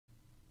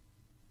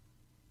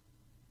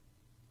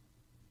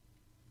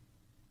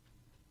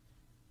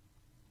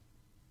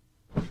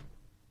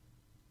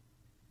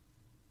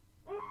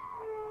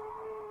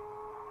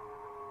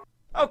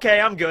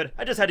Okay, I'm good.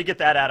 I just had to get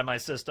that out of my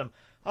system.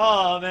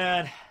 Oh,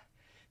 man.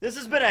 This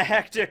has been a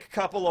hectic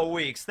couple of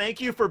weeks.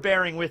 Thank you for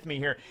bearing with me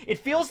here. It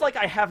feels like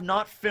I have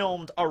not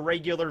filmed a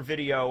regular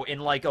video in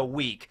like a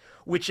week,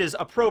 which is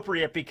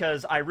appropriate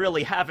because I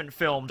really haven't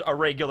filmed a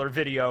regular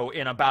video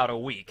in about a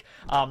week.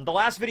 The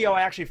last video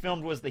I actually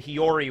filmed was the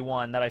Hiyori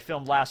one that I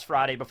filmed last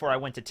Friday before I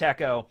went to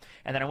Tekko.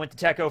 And then I went to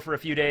Tekko for a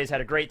few days,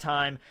 had a great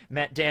time,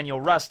 met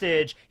Daniel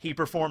Rustage. He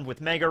performed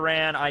with Mega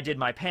Ran. I did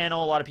my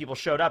panel. A lot of people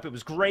showed up. It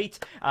was great.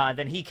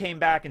 Then he came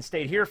back and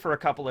stayed here for a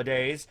couple of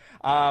days.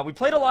 We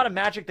played a lot of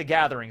Magic the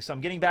Gathering, so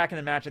I'm getting back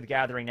into Magic the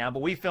Gathering now.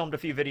 But we filmed a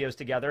few videos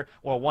together.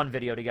 Well, one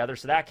video together,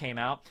 so that came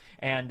out.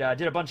 And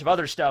did a bunch of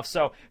other stuff.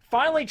 So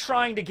finally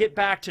trying to get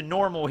back to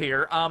normal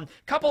here.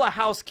 Couple of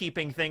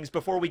housekeeping things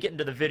before we get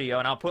into the video,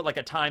 and I'll put like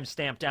a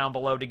timestamp down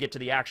below to get to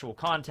the actual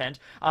content.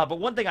 But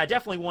one thing I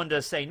definitely wanted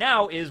to say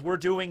now is we're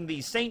doing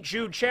the St.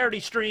 Jude charity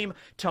stream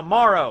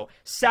tomorrow,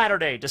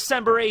 Saturday,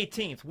 December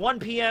 18th, 1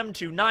 p.m.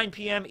 to 9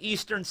 p.m.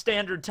 Eastern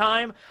Standard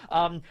Time.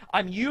 I'm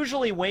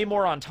usually way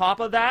more on top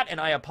of that, and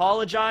I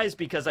apologize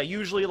because I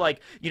usually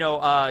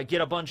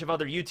get a bunch of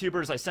other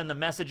YouTubers. I send them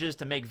messages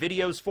to make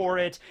videos for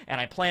it,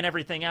 and I plan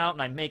everything out,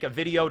 and I make a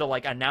video to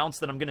like announce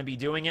that I'm going to be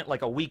doing it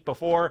like a week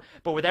before.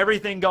 But with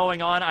everything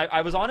going on,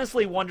 I was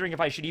honestly wondering if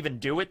I should even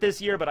do it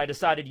this year, but I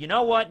decided, you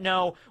know what?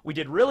 No, we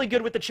did really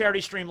good with the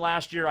charity stream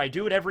last year. I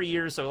do it every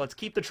year, so let's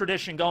keep the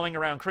tradition going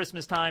around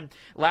Christmas time.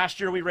 Last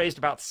year we raised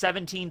about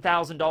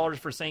 $17,000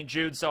 for St.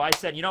 Jude, so I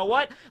said, you know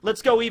what?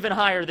 Let's go even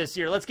higher this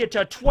year. Let's get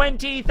to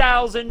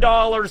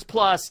 $20,000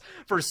 plus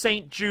for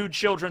St. Jude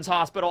Children's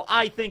Hospital.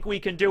 I think we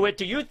can do it.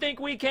 Do you think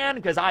we can?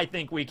 Because I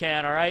think we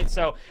can, all right?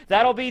 So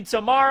that'll be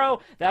tomorrow.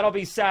 That'll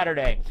be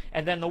Saturday.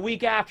 And then the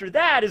week after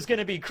that is going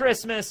to be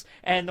Christmas,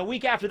 and the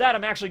week after that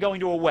I'm actually going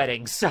to a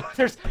wedding. So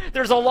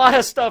there's a lot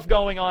of stuff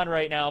going on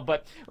right now,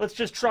 but let's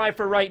just try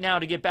for right now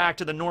to get back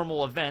to the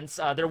normal events.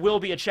 There will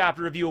be a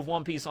chapter review of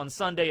One Piece on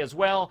Sunday as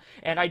well,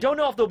 and I don't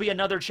know if there'll be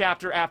another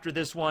chapter after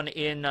this one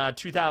in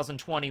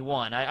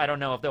 2021. I don't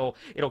know if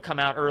it'll come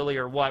out early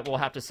or what. We'll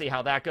have to see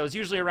how that goes.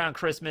 Usually around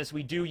Christmas,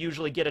 we do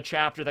usually get a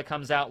chapter that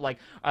comes out like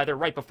either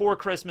right before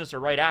Christmas or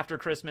right after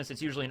Christmas.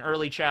 It's usually an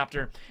early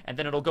chapter, and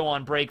then it'll go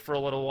on break for a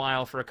little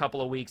while, for a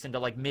couple of weeks, into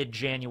like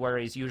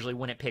mid-January is usually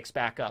when it picks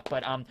back up.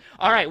 But all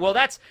right, well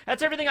that's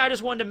everything I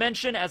just wanted to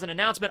mention as an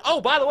announcement.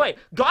 Oh, by the way,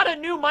 got a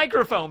new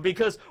microphone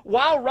because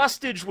while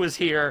Rustage was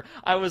here,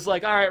 I was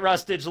like, all right,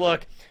 Rustage,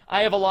 look,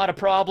 I have a lot of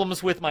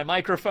problems with my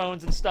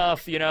microphones and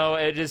stuff, you know.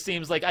 It just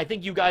seems like, I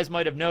think you guys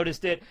might have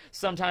noticed it,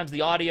 sometimes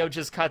the audio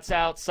just cuts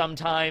out,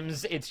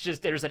 sometimes it's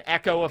just, there's an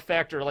echo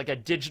effect or like a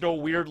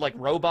digital weird like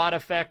robot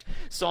effect.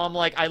 So I'm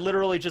like, I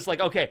literally just like,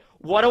 okay,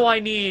 what do I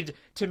need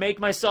to make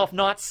myself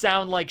not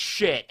sound like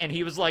shit? And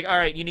he was like, all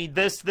right, you need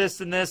this,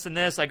 this, and this, and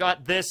this. I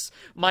got this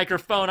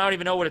microphone. I don't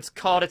even know what it's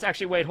called. It's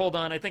actually, wait, hold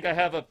on. I think I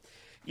have a,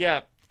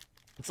 yeah.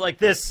 It's like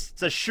this.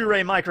 It's a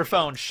Shure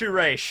microphone.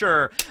 Shure,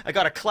 sure. I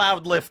got a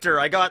cloud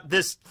lifter. I got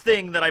this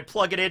thing that I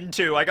plug it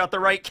into. I got the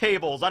right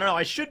cables. I don't know.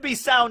 I should be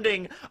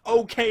sounding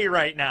okay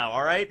right now,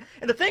 all right?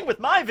 And the thing with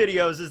my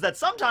videos is that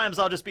sometimes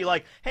I'll just be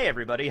like, hey,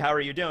 everybody, how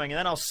are you doing? And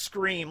then I'll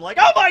scream like,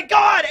 oh my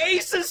god,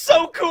 Ace is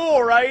so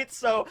cool, right?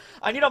 So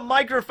I need a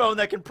microphone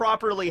that can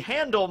properly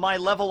handle my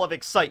level of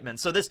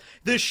excitement. So this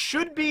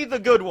should be the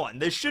good one.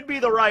 This should be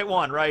the right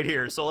one right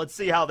here. So let's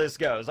see how this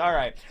goes. All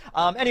right.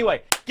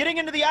 Anyway, getting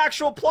into the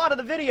actual plot of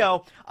the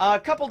video, a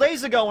couple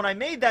days ago when I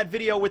made that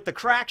video with the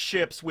crack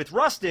ships with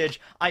Rustage,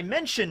 I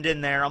mentioned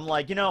in there, I'm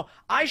like, you know,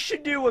 I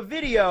should do a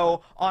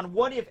video on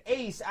what if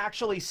Ace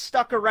actually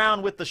stuck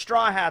around with the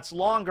Straw Hats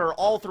longer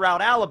all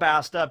throughout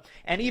Alabasta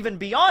and even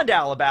beyond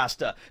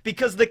Alabasta,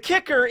 because the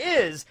kicker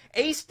is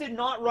Ace did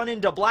not run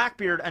into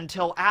Blackbeard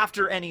until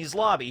after Enies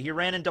Lobby. He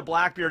ran into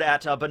Blackbeard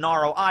at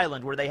Bonaro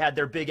Island where they had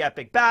their big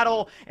epic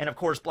battle, and of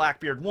course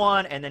Blackbeard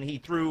won, and then he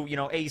threw, you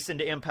know, Ace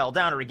into Impel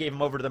Down, or he gave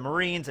him over to the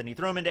Marines and he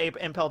threw him into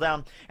Impel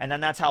Down, and then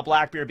that's how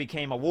Blackbeard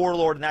became a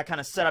warlord, and that kind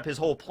of set up his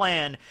whole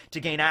plan to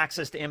gain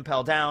access to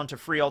Impel Down, to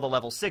free all the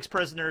level 6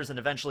 prisoners, and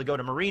eventually go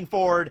to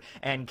Marineford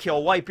and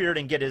kill Whitebeard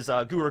and get his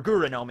Gura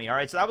Gura Nomi,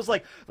 alright? So that was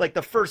like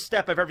the first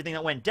step of everything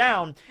that went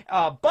down,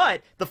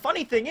 but the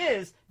funny thing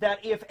is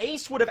that if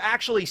Ace would have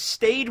actually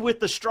stayed with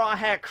the Straw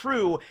Hat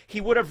crew, he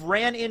would have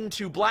ran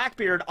into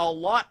Blackbeard a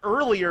lot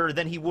earlier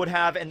than he would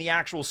have in the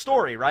actual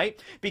story, right?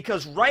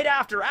 Because right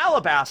after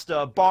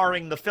Alabasta,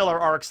 barring the filler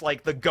arcs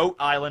like the Goat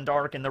Island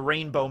arc and the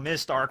Rainbow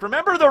Mist arc,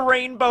 remember the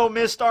Rainbow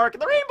Mist arc?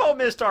 The Rainbow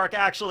Mist arc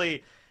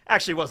actually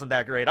wasn't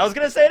that great. I was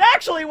gonna say it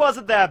actually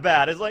wasn't that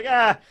bad. It's like,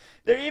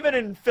 even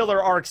in filler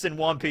arcs in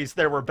One Piece,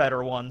 there were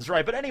better ones,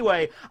 right? But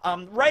anyway,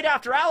 right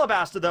after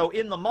Alabasta, though,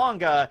 in the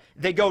manga,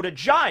 they go to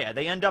Jaya.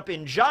 They end up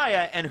in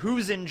Jaya, and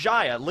who's in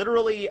Jaya?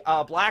 Literally,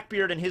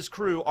 Blackbeard and his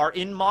crew are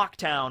in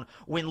Mocktown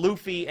when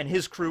Luffy and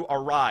his crew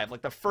arrive.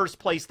 Like, the first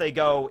place they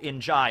go in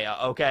Jaya,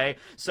 okay?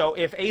 So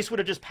if Ace would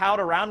have just palled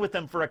around with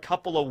them for a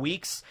couple of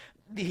weeks,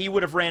 he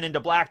would have ran into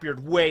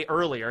Blackbeard way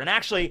earlier. And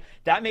actually,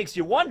 that makes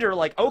you wonder,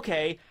 like,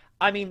 okay,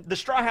 I mean, the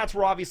Straw Hats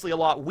were obviously a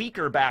lot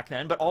weaker back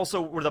then, but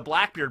also were the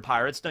Blackbeard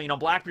pirates. You know,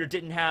 Blackbeard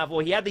didn't have,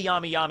 well, he had the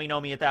Yami Yami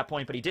no Mi at that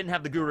point, but he didn't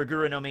have the Gura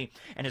Gura no Mi,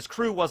 and his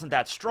crew wasn't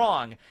that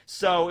strong.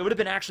 So it would have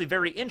been actually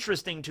very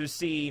interesting to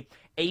see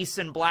Ace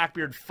and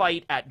Blackbeard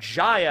fight at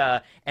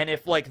Jaya, and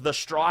if, like, the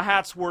Straw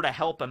Hats were to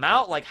help him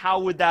out, like, how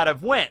would that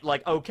have went?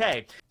 Like,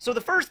 okay. So the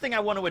first thing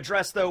I want to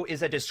address, though,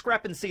 is a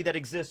discrepancy that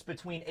exists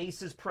between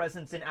Ace's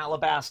presence in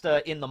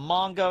Alabasta in the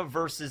manga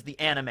versus the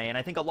anime, and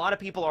I think a lot of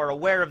people are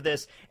aware of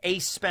this.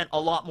 Ace spent a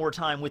lot more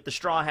time with the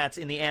Straw Hats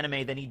in the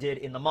anime than he did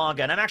in the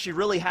manga, and I'm actually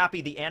really happy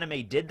the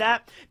anime did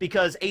that,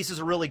 because Ace is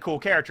a really cool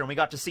character, and we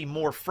got to see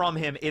more from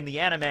him in the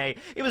anime.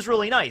 It was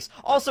really nice.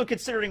 Also,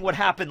 considering what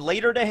happened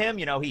later to him,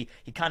 you know, he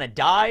kind of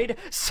died,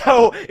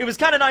 so it was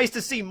kind of nice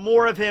to see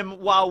more of him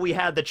while we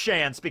had the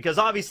chance, because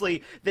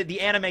obviously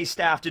the anime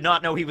staff did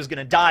not know he was going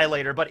to die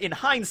later, but in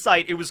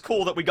hindsight, it was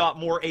cool that we got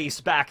more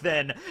Ace back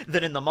then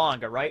than in the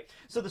manga, right?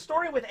 So the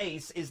story with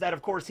Ace is that,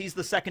 of course, he's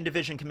the 2nd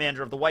Division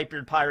commander of the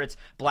Whitebeard Pirates.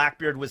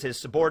 Blackbeard was his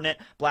subordinate.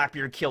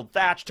 Blackbeard killed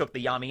Thatch, took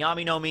the Yami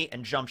Yami no Mi,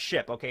 and jumped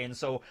ship, okay? And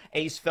so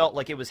Ace felt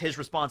like it was his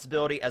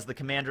responsibility as the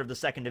commander of the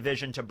 2nd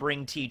Division to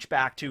bring Teach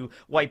back to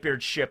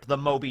Whitebeard's ship, the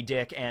Moby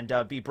Dick, and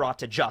be brought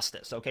to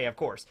justice, okay, of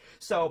course.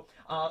 So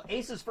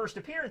Ace's first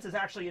appearance is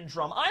actually in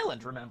Drum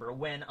Island, remember,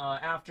 when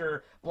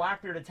after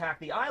Blackbeard attacked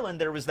the island,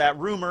 there was that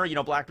rumor, you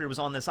know, Blackbeard was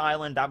on this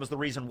island. That was the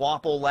reason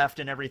Wapple left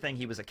and everything.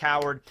 He was a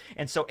coward.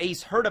 And so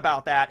Ace heard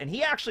about that, and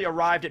he actually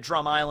arrived at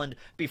Drum Island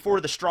before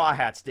the Straw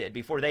Hats did,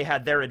 before they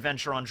had their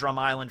adventure on Drum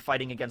Island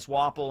fighting against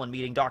Wapple and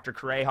meeting Dr.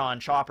 Kureha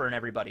and Chopper and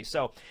everybody.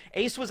 So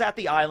Ace was at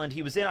the island.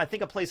 He was in, I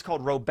think, a place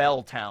called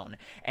Robel Town,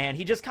 and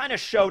he just kind of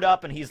showed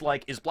up, and he's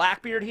like, is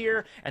Blackbeard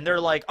here? And they're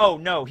like, oh,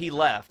 no, he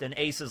left. And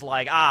Ace is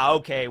like, ah,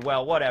 okay,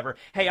 well, whatever.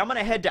 Hey, I'm going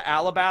to head to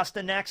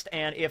Alabasta next,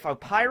 and if a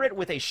pirate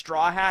with a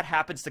straw hat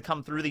happens to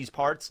come through these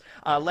parts,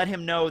 let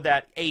him know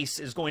that Ace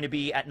is going to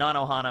be at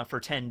Nanohana for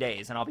 10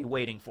 days, and I'll be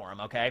waiting for him,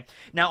 okay?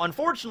 Now,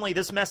 unfortunately,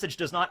 this message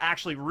does not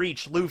actually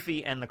reach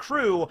Luffy and the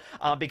crew,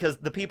 because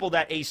the people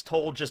that Ace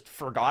told just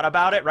forgot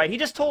about it, right? He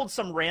just told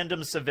some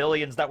random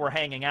civilians that were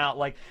hanging out,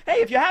 like,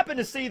 hey, if you happen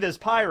to see this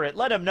pirate,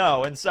 let him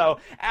know. And so,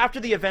 after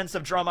the events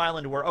of Drum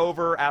Island were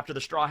over, after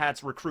the Straw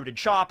Hats recruited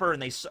Chopper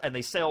and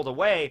they sailed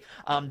away,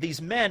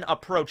 these men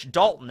approached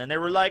Dalton, and they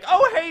were like,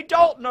 oh, hey,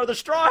 Dalton, are the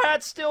Straw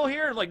Hats still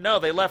here? And I'm like, no,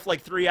 they left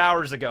like 3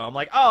 hours ago. I'm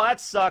like, oh, that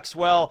sucks.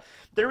 Well,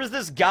 there was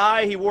this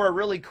guy, he wore a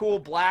really cool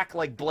black,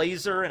 like,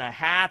 blazer and a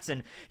hat,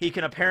 and he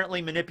can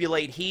apparently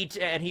manipulate heat,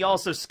 and he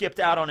also skipped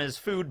out on his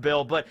food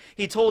bill, but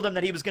he told him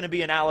that he was going to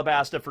be in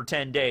Alabasta for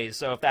 10 days,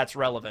 so if that's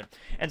relevant.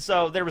 And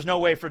so there was no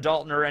way for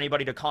Dalton or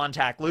anybody to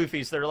contact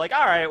Luffy, so they're like,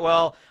 all right,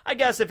 well, I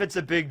guess if it's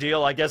a big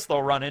deal, I guess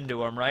they'll run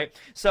into him, right?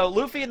 So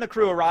Luffy and the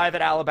crew arrive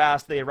at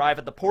Alabasta, they arrive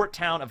at the port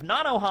town of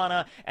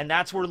Nanohana, and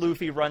that's where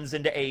Luffy runs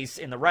into Ace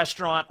in the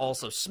restaurant.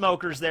 Also,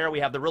 Smoker's there. We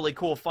have the really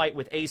cool fight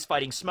with Ace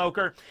fighting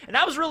Smoker, and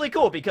that was really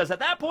cool, because at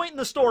that point in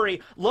the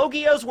story,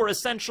 Logias were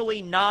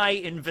essentially nigh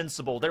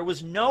invincible. There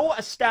was no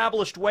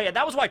established way, and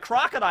that was why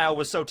Crocodile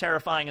was so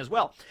terrifying as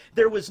well.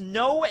 There was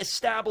no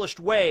established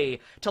way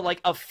to,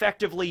 like,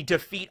 effectively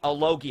defeat a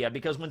Logia,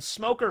 because when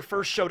Smoker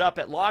first showed up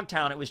at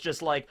Logtown, it was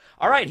just like,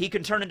 all right, he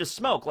can turn into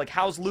smoke. Like,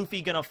 how's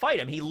Luffy gonna fight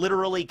him? He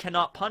literally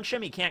cannot punch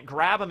him, he can't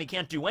grab him, he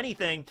can't do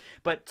anything,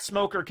 but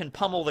Smoker can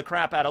pummel the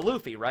crap out of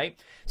Luffy, right?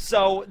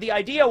 So the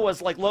idea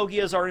was, like,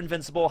 Logias are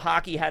invincible,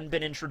 Haki hadn't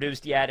been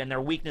introduced yet, and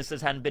their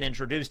weaknesses hadn't been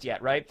introduced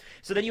yet, right?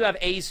 So then you have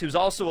Ace, who's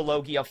also a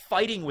Logia,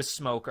 fighting with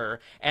Smoker,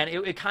 and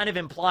it kind of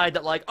implied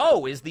that, like,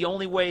 oh, is the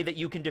only way that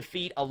you can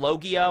defeat a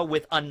Logia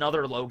with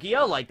another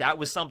Logia? Like, that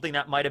was something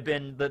that might have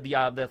been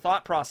the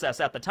thought process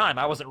at the time.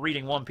 I wasn't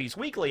reading One Piece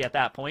Weekly at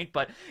that point,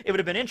 but it would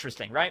have been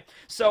interesting, right?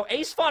 So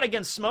Ace fought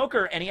against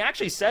Smoker, and he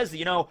actually says,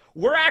 you know,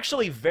 we're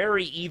actually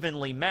very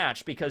evenly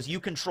matched, because you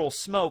control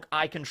smoke,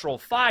 I control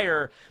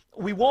fire.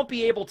 We won't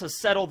be able to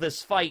settle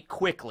this fight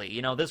quickly.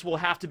 You know, this will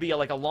have to be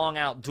like a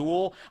long-out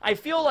duel. I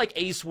feel like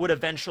Ace would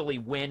eventually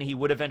win. He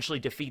would eventually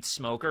defeat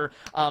Smoker.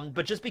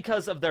 But just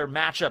because of their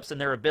matchups and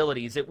their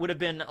abilities, it would have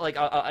been like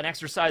an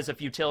exercise of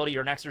futility,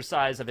 or an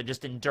exercise of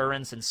just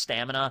endurance and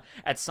stamina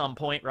at some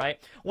point, right?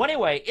 Well,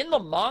 anyway, in the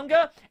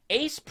manga,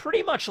 Ace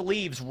pretty much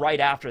leaves right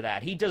after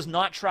that. He does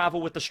not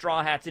travel with the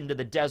Straw Hats into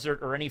the desert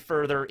or any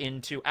further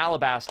into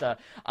Alabasta.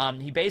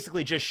 He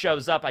basically just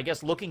shows up, I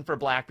guess, looking for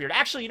Blackbeard.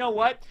 Actually, you know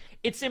what?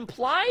 It's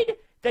implied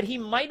that he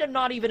might have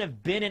not even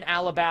have been in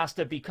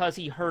Alabasta because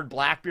he heard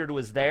Blackbeard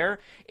was there.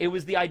 It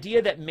was the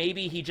idea that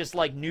maybe he just,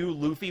 like, knew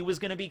Luffy was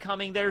going to be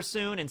coming there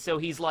soon, and so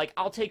he's like,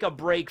 I'll take a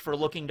break for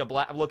looking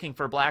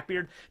for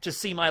Blackbeard to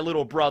see my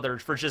little brother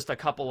for just a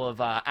couple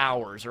of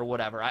hours or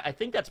whatever. I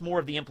think that's more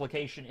of the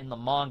implication in the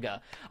manga,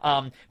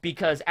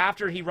 because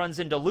after he runs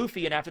into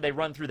Luffy and after they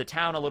run through the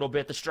town a little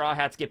bit, the Straw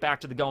Hats get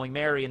back to the Going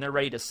Merry and they're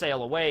ready to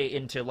sail away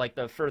into, like,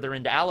 the further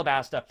into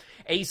Alabasta.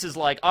 Ace is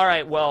like, all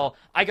right, well,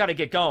 I got to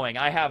get going.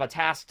 I have a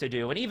task task to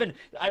do. And even,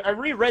 I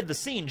reread the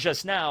scene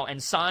just now, and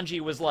Sanji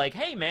was like,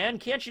 hey man,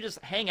 can't you just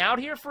hang out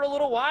here for a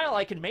little while?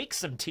 I can make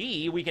some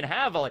tea. We can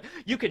have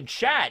you can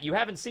chat. You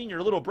haven't seen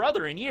your little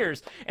brother in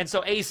years. And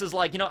so Ace is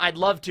like, you know, I'd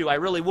love to, I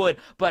really would,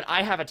 but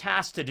I have a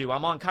task to do.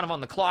 I'm kind of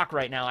on the clock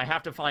right now. I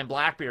have to find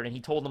Blackbeard. And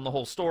he told them the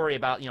whole story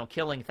about, you know,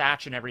 killing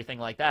Thatch and everything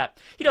like that.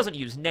 He doesn't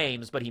use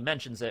names, but he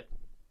mentions it.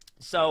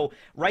 So,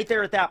 right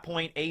there at that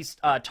point, Ace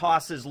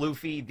tosses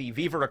Luffy the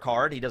Vivre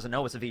card. He doesn't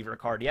know it's a Vivre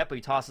card yet, but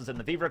he tosses him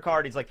the Vivre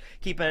card. He's like,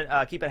 keep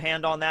a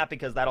hand on that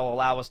because that'll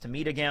allow us to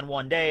meet again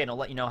one day, and it'll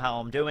let you know how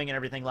I'm doing and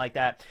everything like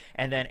that.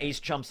 And then Ace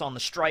jumps on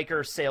the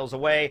striker, sails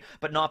away,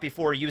 but not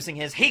before using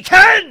his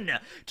Hiken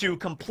to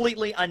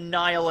completely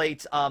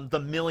annihilate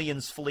the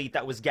Millions fleet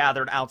that was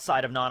gathered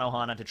outside of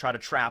Nanohana to try to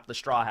trap the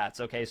Straw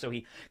Hats, okay? So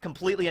he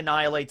completely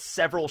annihilates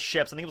several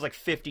ships. I think it was like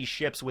 50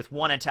 ships with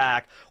one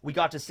attack. We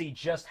got to see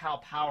just how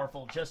powerful,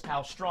 just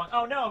how strong.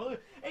 Oh no,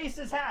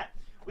 Ace's hat.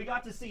 We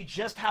got to see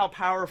just how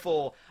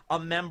powerful a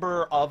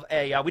member of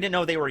we didn't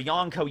know they were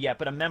Yonko yet,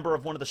 but a member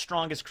of one of the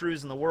strongest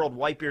crews in the world,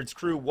 Whitebeard's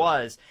crew,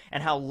 was,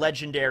 and how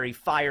legendary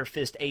Fire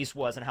Fist Ace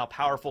was, and how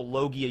powerful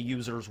Logia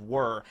users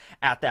were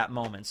at that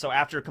moment. So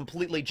after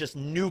completely just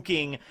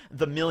nuking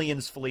the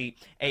Millions fleet,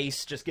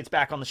 Ace just gets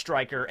back on the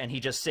striker, and he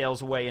just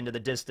sails away into the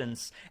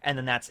distance, and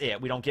then that's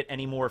it. We don't get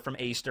any more from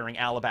Ace during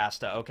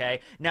Alabasta,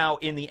 okay? Now,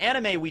 in the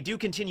anime, we do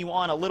continue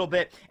on a little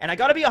bit, and I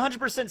gotta be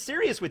 100%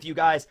 serious with you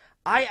guys.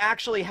 I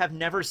actually have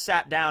never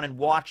sat down and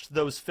watched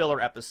those filler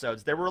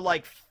episodes. There were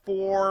like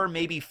 4,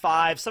 maybe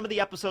 5. Some of the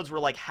episodes were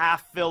like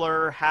half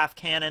filler, half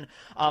canon.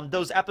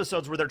 Those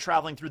episodes where they're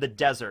traveling through the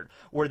desert,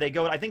 where they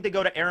go, I think they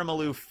go to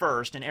Eremalu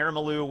first, and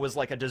Eremalu was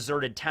like a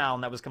deserted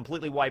town that was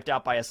completely wiped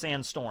out by a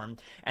sandstorm.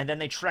 And then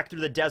they trek through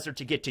the desert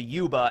to get to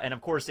Yuba, and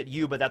of course at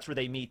Yuba, that's where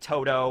they meet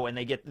Toto, and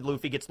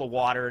Luffy gets the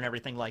water and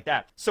everything like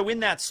that. So in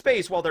that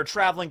space, while they're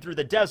traveling through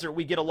the desert,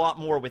 we get a lot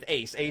more with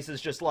Ace. Ace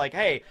is just like,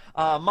 hey,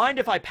 mind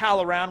if I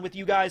pal around with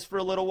you guys for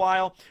a little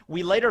while?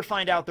 We later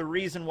find out the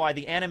reason why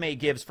the anime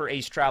gives for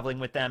Ace traveling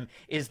with them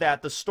is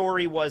that the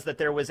story was that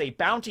there was a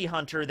bounty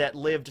hunter that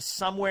lived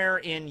somewhere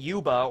in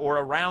Yuba or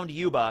around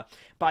Yuba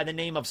by the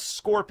name of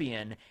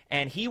Scorpion,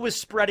 and he was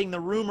spreading the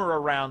rumor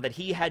around that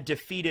he had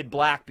defeated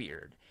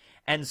Blackbeard.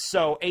 And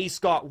so Ace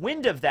got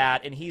wind of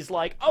that, and he's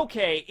like,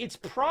 okay, it's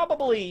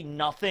probably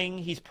nothing.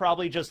 He's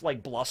probably just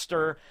like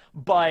bluster,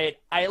 but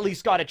I at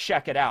least got to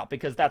check it out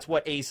because that's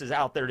what Ace is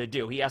out there to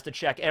do. He has to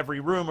check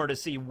every rumor to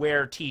see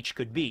where Teach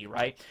could be,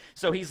 right?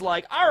 So he's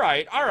like, all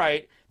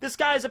right. This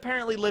guy's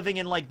apparently living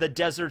in, like, the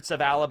deserts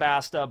of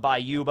Alabasta by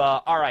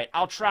Yuba. All right,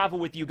 I'll travel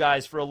with you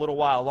guys for a little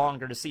while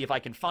longer to see if I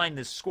can find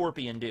this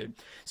Scorpion dude.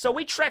 So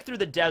we trek through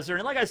the desert,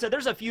 and like I said,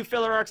 there's a few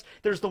filler arcs.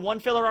 There's the one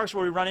filler arc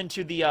where we run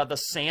into the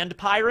sand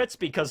pirates,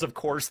 because, of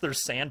course,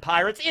 there's sand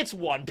pirates. It's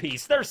One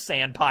Piece. There's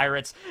sand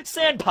pirates.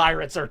 Sand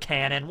pirates are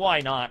canon. Why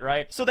not,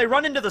 right? So they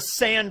run into the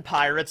sand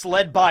pirates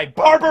led by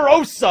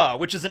Barbarossa,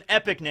 which is an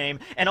epic name,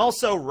 and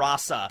also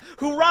Rasa,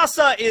 who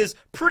Rasa is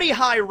pretty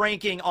high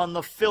ranking on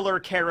the filler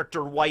character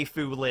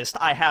waifu list,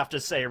 I have to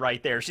say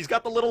right there. She's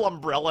got the little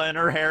umbrella in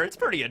her hair. It's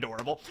pretty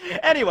adorable.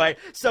 Anyway,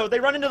 so they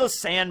run into the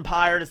sand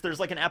pirates. There's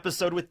like an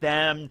episode with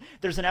them.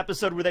 There's an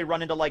episode where they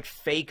run into like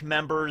fake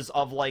members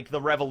of like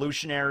the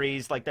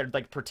revolutionaries. Like they're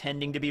like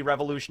pretending to be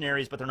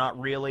revolutionaries, but they're not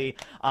really.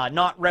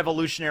 Not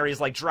revolutionaries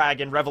like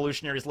Dragon.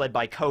 Revolutionaries led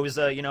by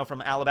Koza, you know,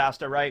 from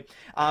Alabasta, right?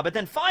 But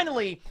then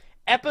finally,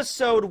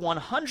 episode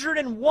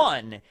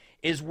 101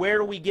 is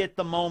where we get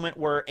the moment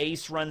where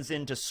Ace runs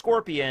into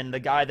Scorpion,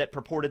 the guy that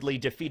purportedly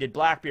defeated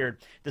Blackbeard.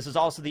 This is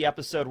also the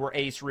episode where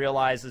Ace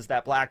realizes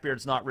that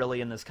Blackbeard's not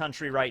really in this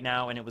country right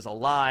now, and it was a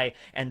lie,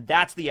 and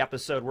that's the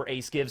episode where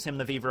Ace gives him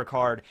the Vivre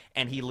card,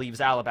 and he leaves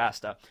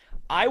Alabasta.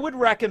 I would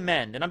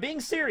recommend, and I'm being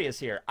serious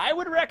here, I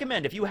would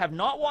recommend, if you have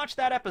not watched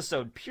that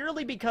episode,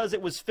 purely because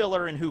it was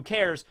filler and who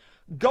cares,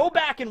 go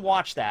back and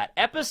watch that.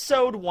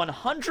 Episode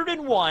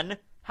 101,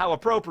 how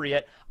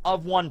appropriate,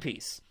 of One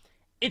Piece.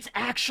 It's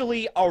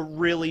actually a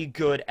really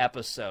good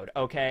episode,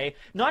 okay?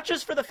 Not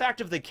just for the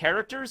fact of the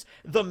characters,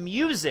 the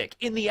music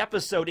in the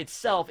episode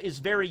itself is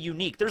very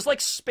unique. There's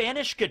like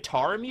Spanish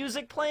guitar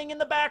music playing in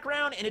the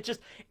background, and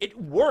it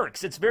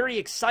works. It's very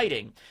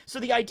exciting.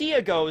 So the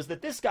idea goes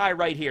that this guy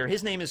right here,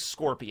 his name is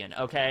Scorpion,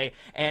 okay?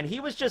 And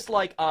he was just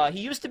like, he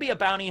used to be a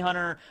bounty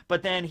hunter,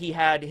 but then he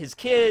had his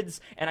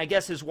kids, and I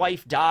guess his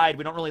wife died.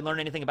 We don't really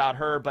learn anything about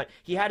her, but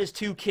he had his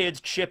 2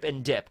 kids, Chip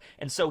and Dip.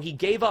 And so he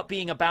gave up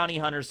being a bounty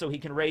hunter so he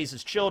can raise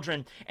his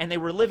children, and they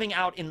were living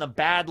out in the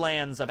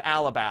Badlands of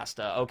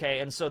Alabasta, okay?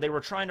 And so they were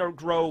trying to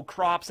grow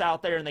crops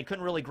out there, and they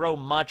couldn't really grow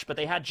much, but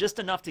they had just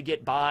enough to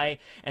get by.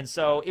 And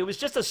so it was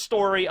just a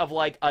story of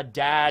like a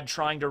dad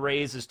trying to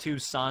raise his 2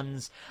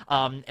 sons,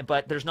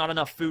 but there's not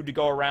enough food to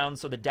go around,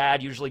 so the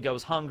dad usually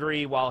goes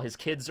hungry while his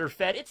kids are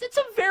fed. It's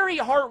a very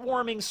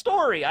heartwarming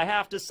story, I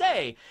have to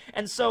say.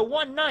 And so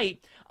one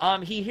night,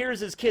 he hears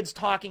his kids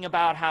talking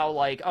about how,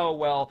 like, oh,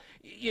 well,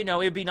 you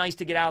know, it'd be nice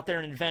to get out there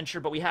and adventure,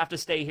 but we have to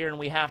stay here, and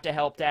we have to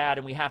help Dad,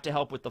 and we have to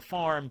help with the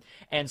farm.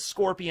 And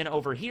Scorpion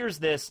overhears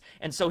this,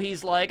 and so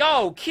he's like,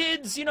 oh,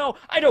 kids, you know,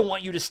 I don't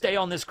want you to stay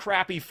on this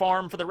crappy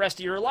farm for the rest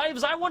of your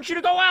lives. I want you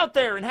to go out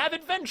there and have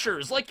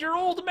adventures like your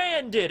old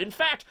man did. In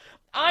fact,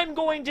 I'm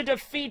going to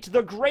defeat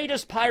the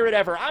greatest pirate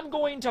ever. I'm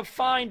going to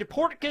find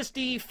Portcullis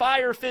D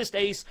Fire Fist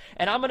Ace,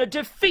 and I'm going to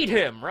defeat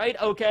him, right?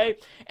 Okay?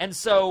 And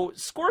so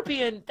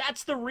Scorpion,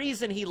 that's the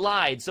reason he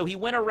lied. So he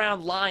went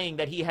around lying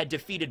that he had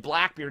defeated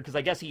Blackbeard, because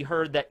I guess he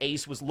heard that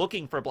Ace was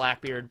looking for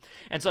Blackbeard.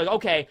 And so,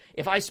 okay,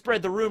 if I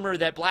spread the rumor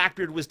that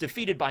Blackbeard was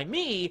defeated by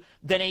me,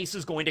 then Ace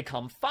is going to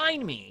come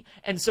find me.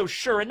 And so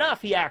sure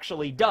enough, he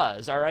actually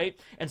does, all right?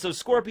 And so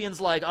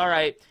Scorpion's like, all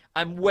right,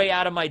 I'm way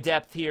out of my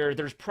depth here.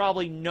 There's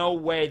probably no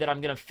way that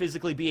I'm going to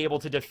physically be able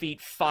to defeat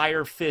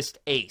Fire Fist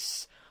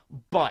Ace.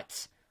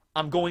 But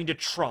I'm going to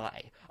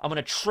try. I'm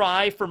going to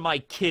try for my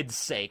kid's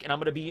sake. And I'm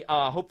going to be,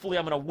 hopefully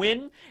I'm going to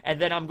win.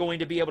 And then I'm going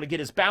to be able to get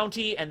his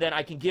bounty. And then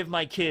I can give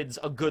my kids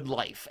a good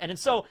life. And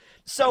so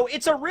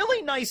it's a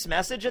really nice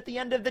message at the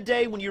end of the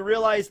day when you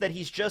realize that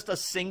he's just a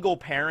single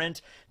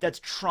parent that's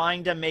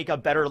trying to make a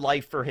better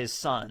life for his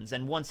sons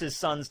and wants his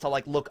sons to,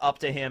 like, look up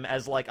to him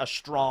as, like, a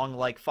strong,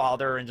 like,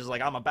 father and just,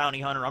 like, I'm a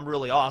bounty hunter, I'm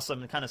really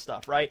awesome and kind of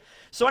stuff, right?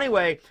 So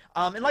anyway,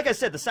 and like I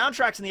said, the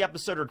soundtracks in the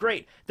episode are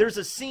great. There's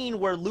a scene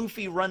where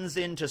Luffy runs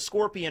into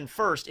Scorpion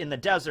first in the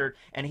desert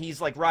and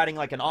he's, like, riding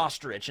like an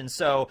ostrich. And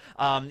so,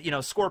 you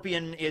know,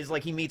 Scorpion is,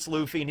 like, he meets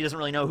Luffy and he doesn't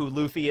really know who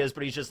Luffy is,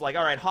 but he's just like,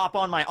 all right, hop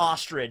on my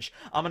ostrich.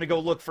 I'm gonna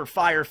go look for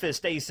Fire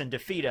Fist Ace and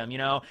defeat him, you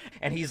know?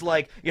 And he's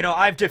like, you know,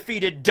 I've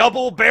defeated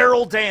Double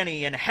Barrel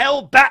Danny and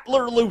Hell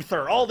Battler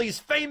Luther, all these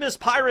famous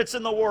pirates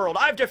in the world.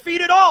 I've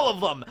defeated all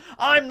of them.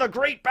 I'm the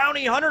great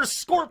bounty hunter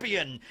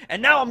Scorpion,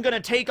 and now I'm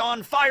gonna take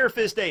on Fire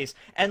Fist Ace.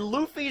 And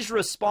Luffy's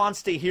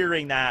response to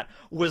hearing that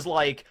was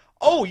like,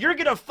 oh, you're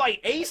gonna fight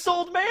Ace,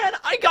 old man?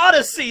 I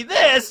gotta see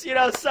this, you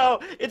know? So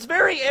it's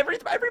very,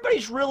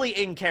 everybody's really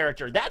in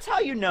character. That's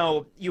how you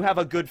know you have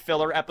a good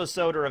filler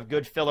episode or a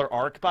good filler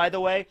arc, by the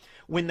way,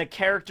 when the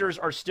characters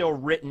are still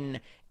written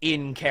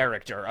in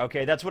character,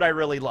 okay? That's what I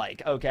really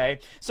like, okay?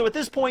 So at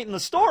this point in the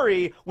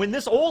story, when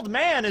this old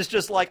man is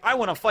just like, I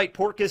want to fight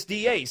Portcullis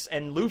D Ace,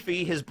 and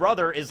Luffy, his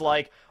brother, is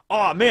like,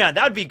 oh man,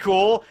 that'd be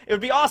cool. It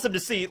would be awesome to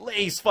see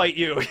Ace fight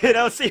you, you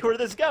know, see where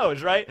this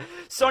goes, right?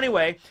 So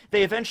anyway,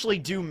 they eventually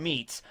do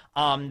meet.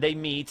 They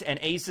meet, and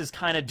Ace is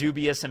kind of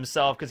dubious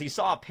himself because he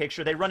saw a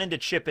picture. They run into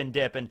Chip and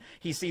Dip, and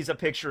he sees a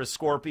picture of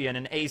Scorpion,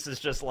 and Ace is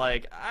just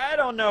like, I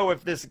don't know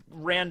if this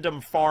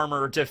random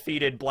farmer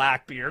defeated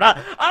Blackbeard.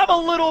 I'm a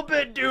little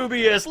bit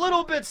dubious, a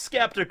little bit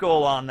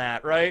skeptical on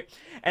that, right?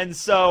 And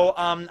so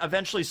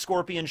eventually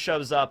Scorpion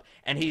shows up,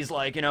 and he's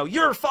like, you know,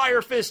 you're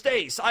Fire Fist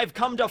Ace. I've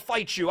come to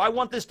fight you. I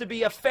want this to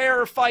be a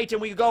fair fight,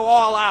 and we go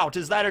all out.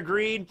 Is that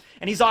agreed?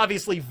 And he's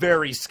obviously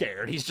very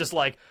scared. He's just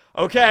like,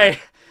 okay,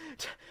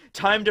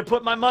 time to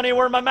put my money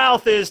where my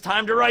mouth is.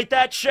 Time to write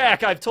that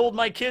check. I've told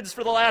my kids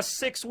for the last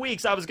 6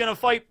 weeks I was going to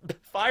fight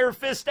Fire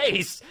Fist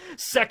Ace,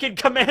 second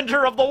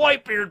commander of the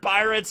Whitebeard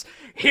Pirates.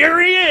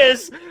 Here he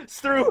is.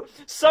 Through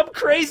some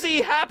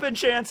crazy happen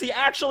chance, he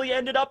actually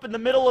ended up in the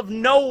middle of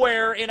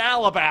nowhere in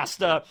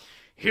Alabasta.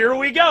 Here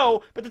we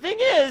go. But the thing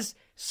is,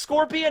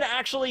 Scorpion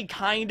actually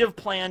kind of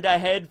planned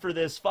ahead for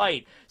this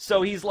fight.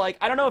 So he's like,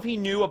 I don't know if he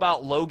knew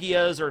about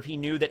Logias or if he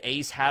knew that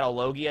Ace had a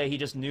Logia. He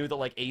just knew that,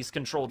 like, Ace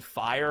controlled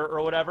fire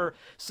or whatever.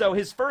 So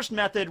his first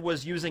method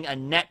was using a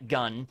net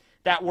gun.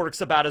 That works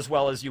about as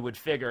well as you would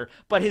figure.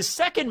 But his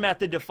second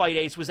method to fight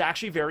Ace was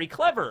actually very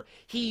clever.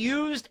 He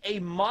used a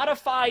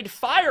modified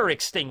fire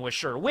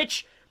extinguisher,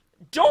 which,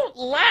 don't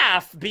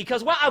laugh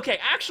because, well, okay,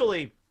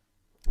 actually,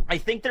 I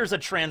think there's a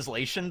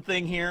translation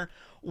thing here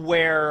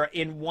where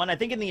in one, I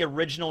think in the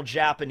original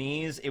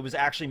Japanese, it was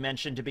actually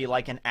mentioned to be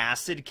like an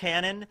acid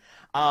cannon,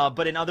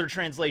 but in other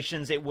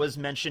translations, it was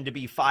mentioned to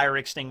be fire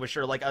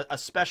extinguisher, like a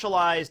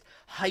specialized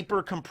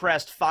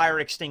hyper-compressed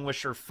fire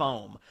extinguisher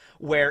foam,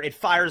 where it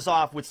fires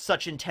off with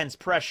such intense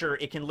pressure,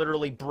 it can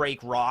literally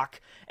break rock,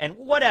 and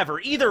whatever.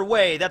 Either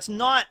way, that's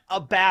not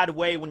a bad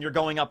way when you're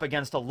going up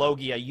against a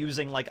Logia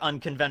using, like,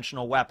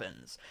 unconventional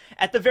weapons.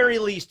 At the very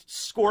least,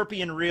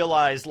 Scorpion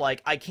realized,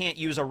 like, I can't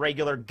use a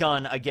regular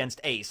gun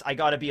against Ace. I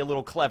gotta be a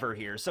little clever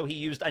here. So he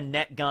used a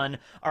net gun.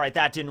 All right,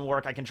 that didn't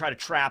work. I can try to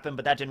trap him,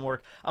 but that didn't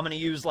work. I'm gonna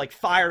use, like,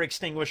 fire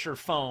extinguisher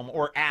foam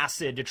or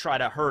acid to try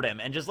to hurt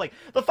him. And just, like,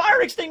 the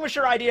fire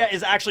extinguisher idea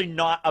is actually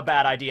not a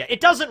bad idea. It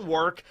doesn't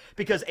work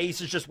because Ace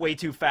is just way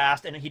too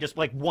fast, and he just,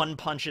 like,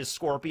 one-punches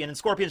Scorpion, and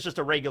Scorpion's just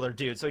a regular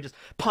dude, so he just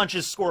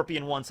punches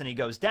Scorpion once and he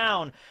goes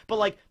down. But,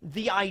 like,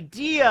 the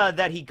idea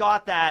that he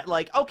got that,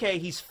 like, okay,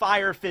 he's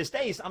Fire Fist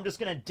Ace, I'm just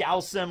gonna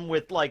douse him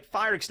with, like,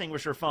 fire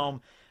extinguisher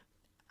foam.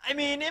 I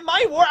mean, it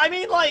might work. I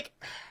mean, like,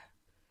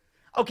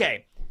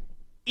 okay,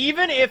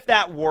 even if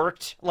that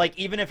worked, like,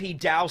 even if he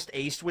doused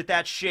Ace with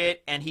that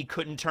shit and he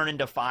couldn't turn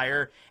into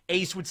fire,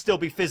 Ace would still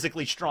be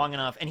physically strong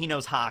enough, and he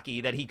knows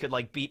hockey, that he could,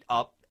 like, beat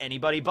up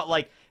anybody. But,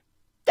 like,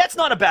 That's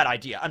not a bad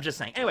idea. I'm just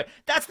saying. Anyway,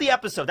 that's the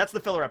episode. That's the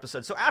filler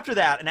episode. So after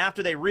that, and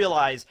after they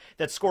realize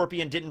that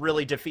Scorpion didn't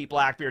really defeat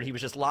Blackbeard, he was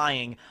just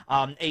lying,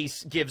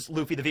 Ace gives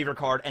Luffy the Viver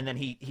card, and then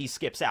he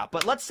skips out.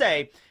 But let's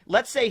say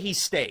he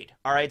stayed,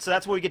 all right? So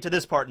that's where we get to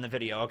this part in the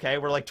video, okay?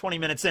 We're like 20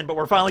 minutes in, but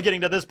we're finally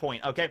getting to this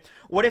point, okay?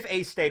 What if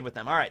Ace stayed with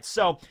them? All right,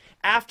 so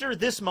after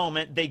this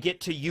moment, they get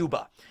to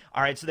Yuba.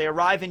 All right, so they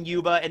arrive in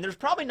Yuba, and there's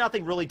probably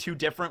nothing really too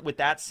different with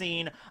that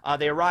scene.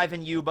 They arrive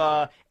in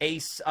Yuba.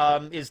 Ace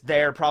is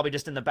there, probably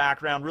just in the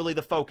background. Really,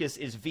 the focus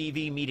is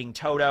Vivi meeting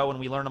Toto, and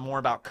we learn more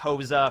about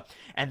Koza.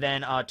 And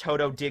then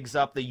Toto digs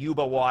up the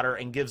Yuba water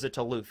and gives it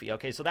to Luffy.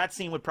 Okay, so that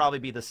scene would probably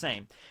be the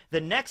same.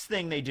 The next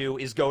thing they do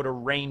is go to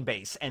Rain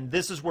Base, and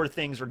this is where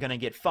things are going to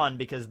get fun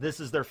because this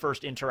is their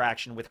first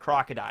interaction with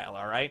Crocodile,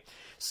 all right?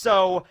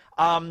 So,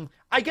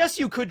 I guess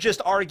you could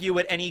just argue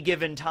at any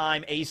given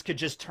time Ace could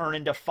just turn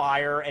into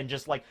fire and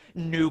just, like,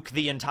 nuke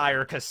the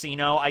entire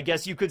casino. I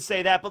guess you could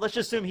say that, but let's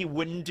just assume he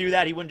wouldn't do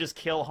that. He wouldn't just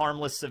kill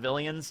harmless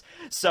civilians.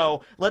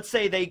 So, let's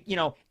say they, you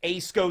know,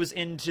 Ace goes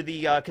into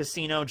the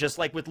casino just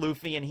like with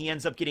Luffy, and he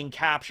ends up getting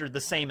captured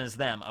the same as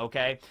them,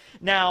 okay?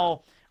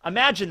 Now,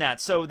 imagine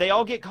that. So they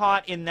all get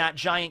caught in that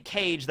giant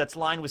cage that's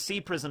lined with sea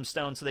prism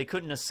stone, so they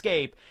couldn't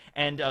escape.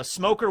 And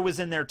Smoker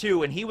was in there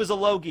too, and he was a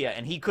Logia,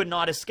 and he could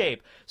not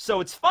escape. So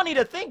it's funny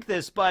to think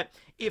this, but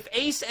if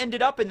Ace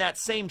ended up in that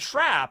same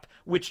trap,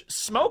 which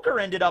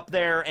Smoker ended up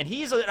there, and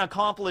he's an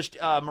accomplished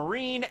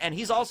Marine, and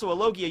he's also a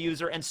Logia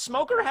user, and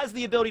Smoker has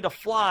the ability to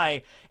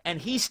fly,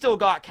 and he still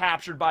got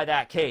captured by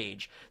that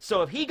cage.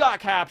 So if he got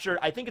captured,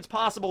 I think it's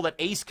possible that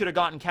Ace could have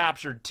gotten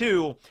captured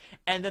too,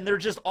 and then they're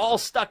just all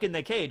stuck in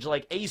the cage.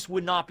 Like, Ace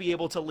would not be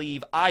able to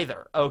leave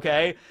either,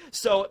 okay?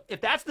 So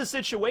if that's the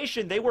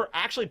situation, they were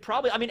actually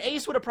probably, I mean,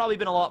 Ace would have probably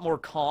been a lot more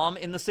calm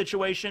in the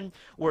situation,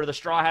 where the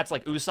Straw Hats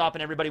like Usopp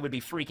and everybody would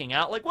be freaking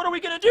out, like, what are we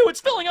gonna do?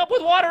 It's filling up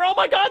with water. Oh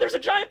my god, there's a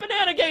giant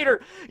banana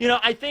gator. You know,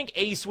 I think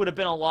Ace would have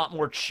been a lot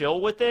more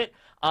chill with it.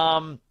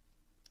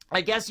 I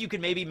guess you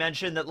could maybe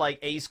mention that, like,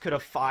 Ace could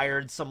have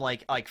fired some,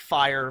 like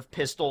fire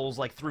pistols,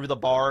 like, through the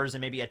bars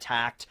and maybe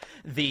attacked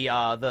the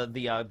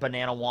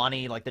Banana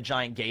Wani, like, the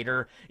giant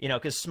gator, you know,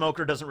 because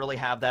Smoker doesn't really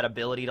have that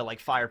ability to, like,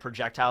 fire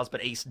projectiles,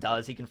 but Ace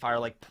does. He can fire,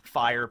 like,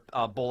 fire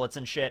bullets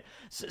and shit.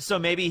 So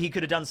maybe he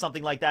could have done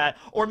something like that.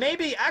 Or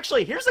maybe,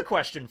 actually, here's a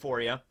question for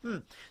you.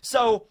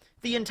 So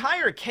the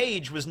entire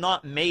cage was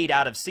not made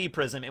out of sea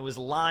prism. It was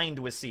lined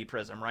with sea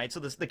prism, right? So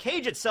the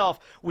cage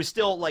itself was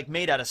still, like,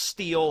 made out of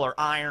steel or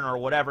iron or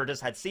whatever,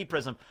 just had sea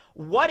prism.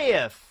 What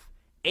if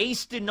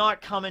Ace did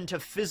not come into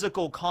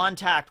physical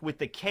contact with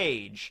the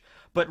cage,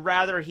 but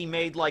rather he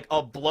made, like,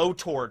 a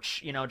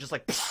blowtorch, you know, just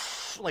like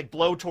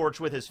blowtorch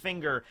with his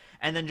finger,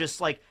 and then just,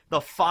 like,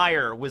 the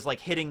fire was, like,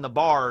 hitting the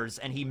bars,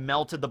 and he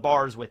melted the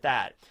bars with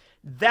that?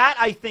 That,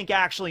 I think,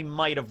 actually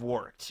might have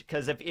worked,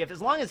 because if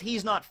as long as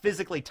he's not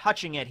physically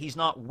touching it, he's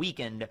not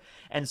weakened,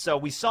 and so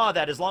we saw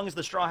that as long as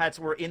the Straw Hats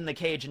were in the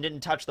cage and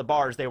didn't touch the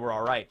bars, they were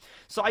all right.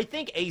 So I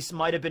think Ace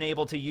might have been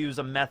able to use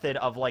a method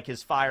of, like,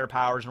 his fire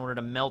powers in order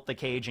to melt the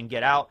cage and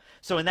get out.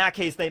 So in that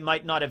case, they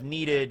might not have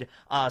needed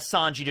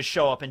Sanji to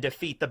show up and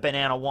defeat the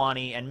Banana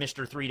Wani and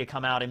Mr. 3 to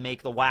come out and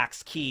make the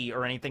wax key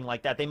or anything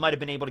like that. They might have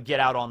been able to get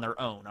out on their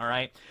own, all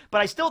right?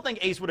 But I still think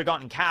Ace would have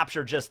gotten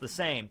captured just the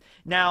same.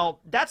 Now,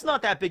 that's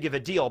not that big of a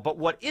deal, but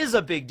what is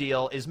a big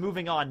deal is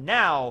moving on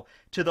now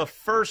to the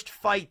first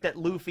fight that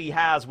Luffy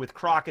has with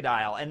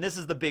Crocodile. And this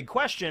is the big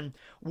question: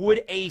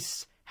 would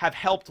Ace have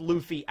helped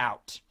Luffy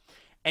out?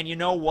 And you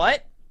know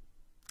what?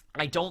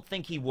 I don't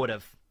think he would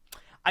have.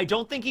 I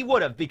don't think he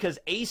would have, because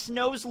Ace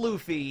knows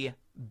Luffy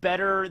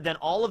better than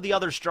all of the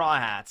other Straw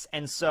Hats,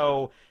 and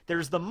so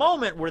there's the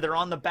moment where they're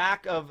on the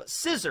back of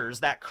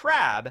Scissors, that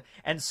crab,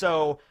 and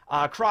so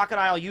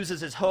Crocodile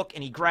uses his hook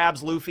and he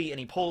grabs Luffy and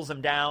he pulls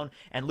him down,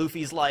 and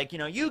Luffy's like, you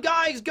know, you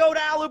guys go to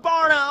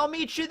Alabasta, I'll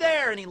meet you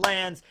there, and he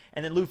lands,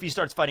 and then Luffy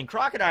starts fighting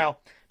Crocodile.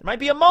 There might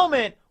be a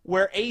moment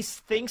where Ace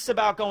thinks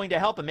about going to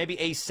help him. Maybe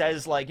Ace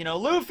says, like, you know,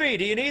 Luffy,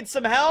 do you need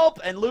some help?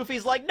 And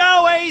Luffy's like,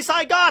 no, Ace,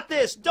 I got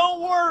this,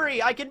 don't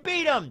worry, I can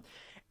beat him.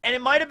 And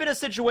it might have been a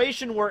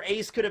situation where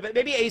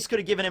maybe Ace could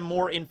have given him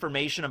more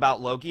information about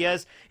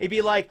Logias. It'd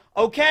be like,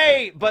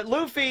 okay, but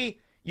Luffy,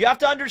 you have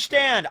to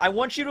understand, I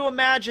want you to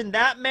imagine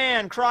that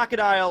man,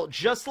 Crocodile,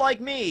 just like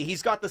me.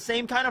 He's got the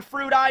same kind of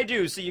fruit I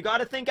do, so you got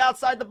to think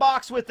outside the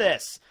box with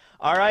this.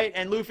 All right?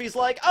 And Luffy's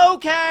like,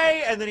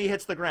 okay, and then he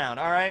hits the ground,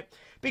 all right?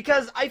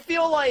 Because I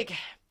feel like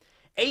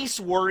Ace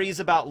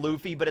worries about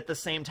Luffy, but at the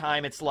same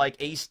time, it's like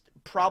Ace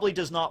probably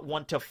does not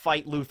want to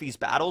fight Luffy's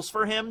battles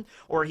for him,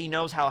 or he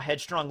knows how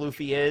headstrong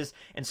Luffy is,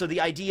 and so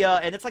the idea,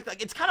 and it's like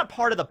it's kind of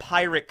part of the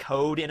pirate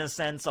code in a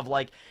sense of,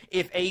 like,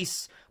 if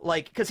Ace,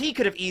 like, because he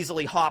could have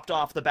easily hopped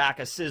off the back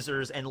of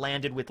Scissors and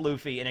landed with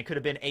Luffy, and it could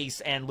have been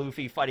Ace and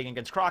Luffy fighting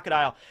against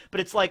Crocodile, but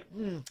it's like,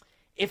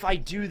 if I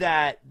do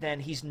that,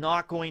 then he's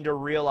not going to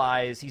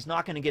realize, he's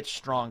not going to get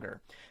stronger.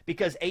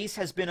 Because Ace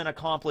has been an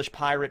accomplished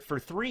pirate for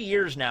 3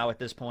 years now at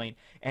this point,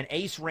 and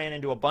Ace ran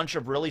into a bunch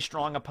of really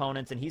strong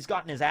opponents, and he's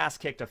gotten his ass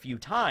kicked a few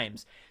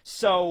times.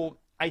 So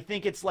I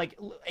think it's like,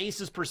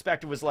 Ace's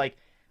perspective was like,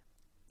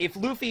 if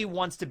Luffy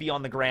wants to be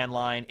on the Grand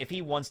Line, if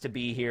he wants to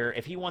be here,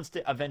 if he wants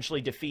to eventually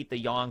defeat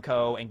the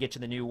Yonko and get to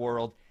the New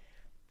World,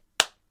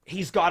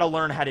 he's got to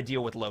learn how to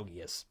deal with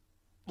Logias.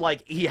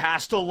 Like, he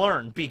has to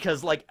learn,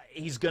 because, like,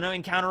 he's going to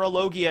encounter a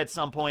Logia at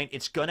some point.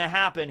 It's going to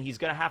happen. He's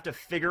going to have to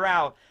figure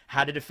out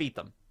how to defeat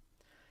them.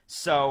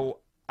 So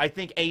I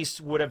think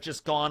Ace would have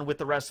just gone with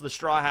the rest of the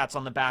Straw Hats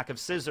on the back of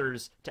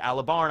Scissors to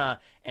Alabasta,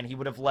 and he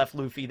would have left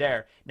Luffy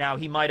there. Now,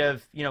 he might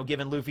have, you know,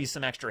 given Luffy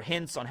some extra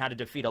hints on how to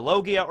defeat a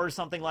Logia or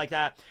something like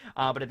that.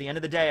 But at the end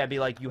of the day, I'd be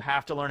like, you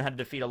have to learn how to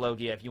defeat a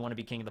Logia if you want to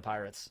be king of the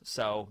pirates.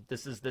 So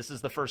this is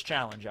the first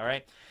challenge, all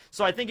right?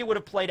 So I think it would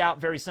have played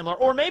out very similar.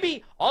 Or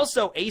maybe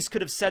also Ace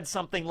could have said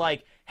something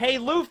like, hey,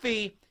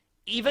 Luffy,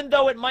 even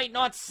though it might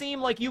not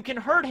seem like you can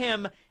hurt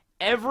him,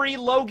 every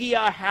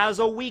Logia has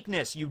a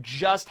weakness. You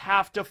just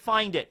have to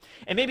find it.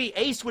 And maybe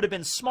Ace would have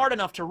been smart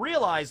enough to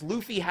realize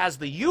Luffy has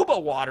the Yuba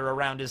water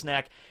around his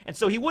neck, and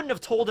so he wouldn't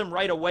have told him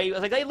right away. He was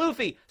like, hey,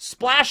 Luffy,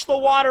 splash the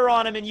water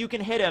on him and you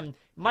can hit him.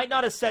 Might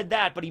not have said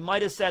that, but he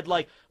might have said,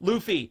 like,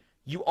 Luffy,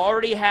 you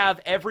already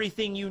have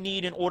everything you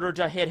need in order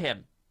to hit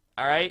him.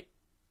 All right?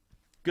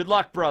 Good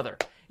luck, brother.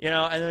 You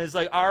know, and then it's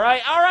like, all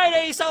right,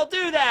 Ace, I'll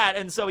do that.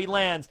 And so he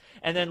lands,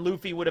 and then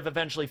Luffy would have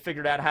eventually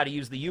figured out how to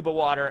use the Yuba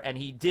water, and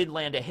he did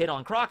land a hit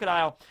on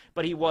Crocodile,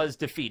 but he was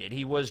defeated.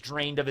 He was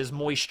drained of his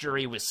moisture.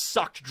 He was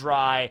sucked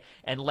dry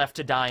and left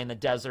to die in the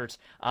desert.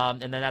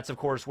 And then that's, of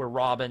course, where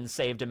Robin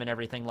saved him and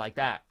everything like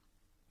that.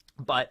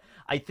 But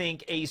I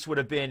think Ace would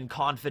have been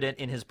confident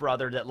in his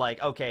brother that,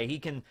 like, okay, he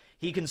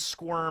can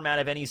squirm out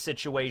of any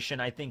situation.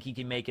 I think he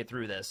can make it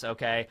through this,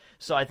 okay?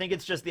 So I think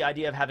it's just the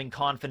idea of having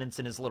confidence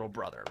in his little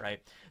brother,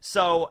 right?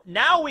 So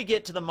now we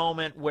get to the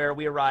moment where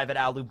we arrive at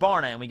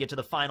Alabasta, and we get to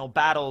the final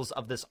battles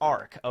of this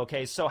arc,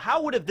 okay? So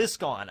how would have this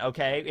gone,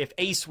 okay, if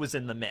Ace was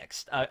in the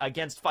mix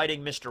against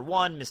fighting Mr.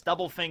 1, Miss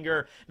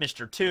Doublefinger,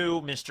 Mr.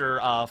 2,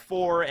 Mr.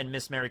 4, and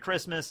Miss Merry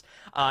Christmas,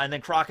 and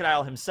then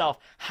Crocodile himself?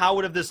 How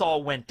would have this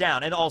all went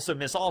down? And also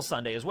Miss All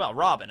Sunday as well,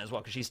 Robin as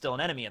well, because she's still an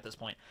enemy at this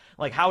point.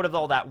 Like, how would have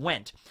all that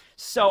went?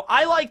 So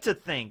I like to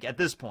think at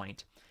this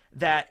point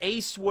that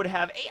Ace would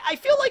have... I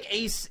feel like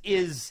Ace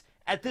is...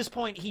 At this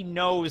point, he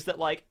knows that,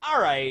 like,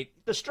 all right,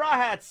 the Straw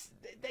Hats,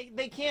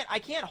 they can't... I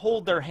can't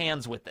hold their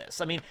hands with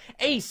this. I mean,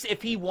 Ace,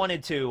 if he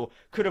wanted to,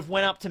 could have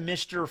went up to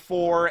Mr.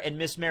 4 and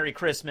Miss Merry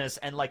Christmas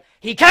and, like,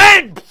 he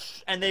can!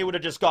 And they would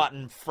have just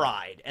gotten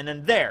fried. And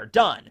then there,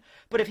 done.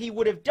 But if he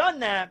would have done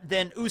that,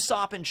 then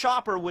Usopp and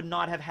Chopper would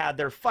not have had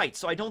their fight.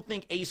 So I don't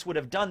think Ace would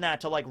have done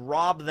that to, like,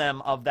 rob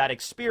them of that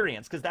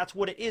experience, because that's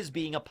what it is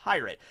being a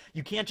pirate.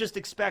 You can't just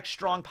expect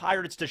strong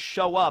pirates to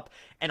show up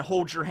and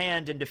hold your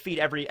hand and defeat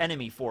every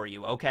enemy for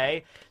you,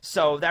 okay?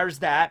 So there's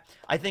that.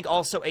 I think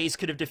also Ace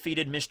could have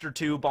defeated Mr.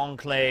 2, Bon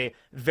Clay,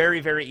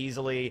 very, very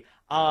easily.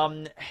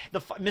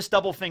 Miss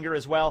Doublefinger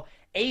as well.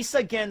 Ace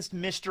against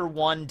Mr.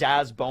 1,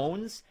 Daz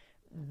Bones.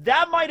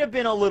 That might have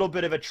been a little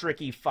bit of a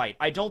tricky fight.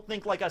 I don't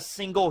think, like, a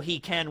single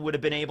Hiken would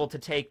have been able to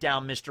take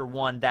down Mr.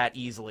 1 that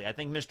easily. I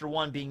think Mr.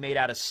 1, being made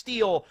out of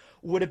steel,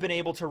 would have been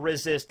able to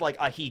resist, like,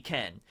 a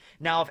Hiken.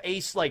 Now, if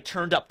Ace, like,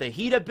 turned up the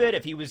heat a bit,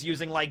 if he was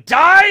using, like,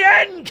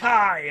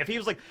 Daienkai, if he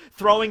was, like,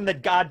 throwing the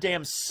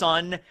goddamn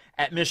sun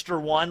at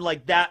Mr. 1,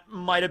 like, that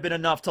might have been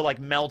enough to, like,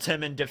 melt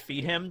him and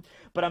defeat him.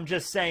 But I'm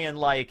just saying,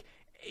 like,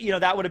 you know,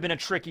 that would have been a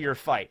trickier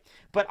fight.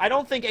 But I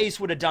don't think Ace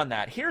would have done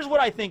that. Here's what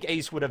I think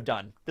Ace would have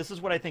done. This is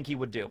what I think he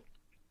would do.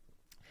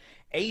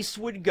 Ace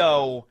would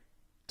go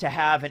to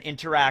have an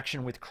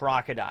interaction with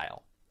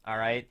Crocodile, all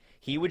right?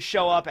 He would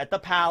show up at the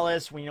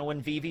palace when, you know,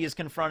 when Vivi is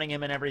confronting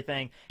him and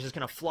everything. He's just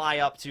going to fly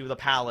up to the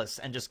palace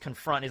and just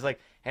confront. He's like,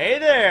 hey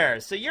there,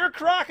 so you're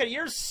Crocodile,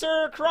 you're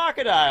Sir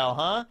Crocodile,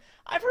 huh?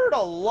 I've heard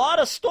a lot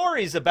of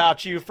stories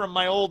about you from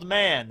my old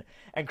man.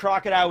 And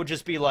Crocodile would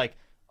just be like,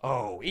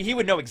 oh, he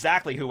would know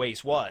exactly who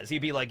Ace was.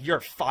 He'd be like,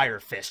 you're Fire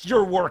Fist.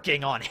 You're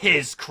working on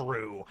his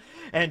crew.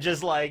 And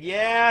just like,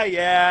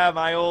 yeah,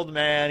 my old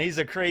man. He's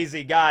a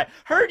crazy guy.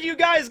 Heard you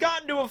guys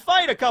got into a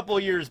fight a couple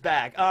years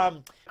back.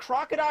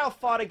 Crocodile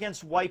fought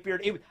against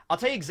Whitebeard. I'll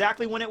tell you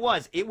exactly when it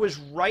was. It was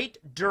right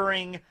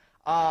during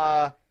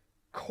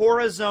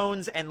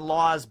Corazone's and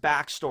Law's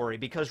backstory,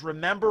 because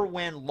remember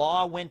when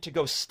Law went to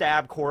go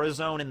stab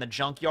Corazone in the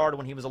junkyard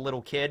when he was a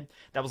little kid?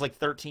 That was like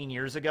 13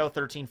 years ago,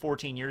 13,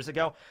 14 years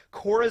ago.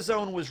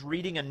 Corazone was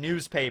reading a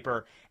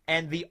newspaper,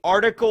 and the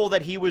article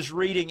that he was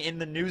reading in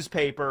the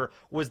newspaper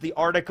was the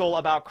article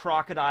about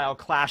Crocodile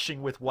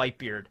clashing with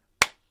Whitebeard.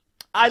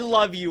 I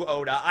love you,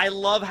 Oda. I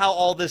love how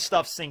all this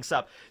stuff syncs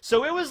up.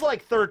 So it was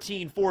like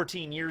 13,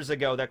 14 years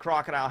ago that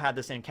Crocodile had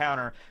this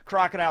encounter.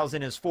 Crocodile's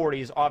in his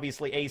 40s.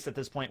 Obviously, Ace at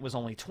this point was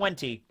only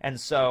 20, and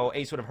so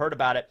Ace would have heard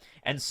about it.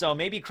 And so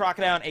maybe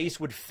Crocodile and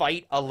Ace would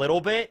fight a little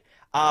bit.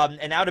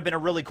 And that would have been a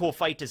really cool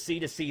fight to see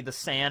the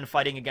sand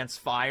fighting against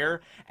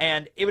fire.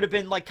 And it would have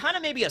been like kind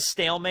of maybe a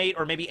stalemate,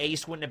 or maybe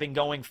Ace wouldn't have been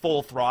going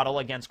full throttle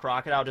against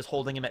Crocodile, just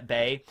holding him at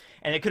bay.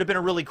 And it could have been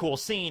a really cool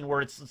scene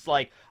where it's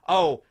like,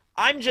 oh,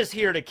 I'm just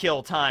here to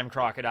kill time,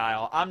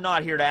 Crocodile. I'm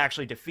not here to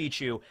actually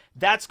defeat you.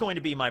 That's going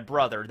to be my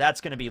brother.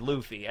 That's going to be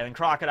Luffy. And then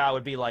Crocodile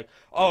would be like,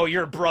 oh,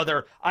 your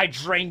brother, I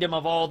drained him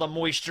of all the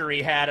moisture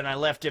he had and I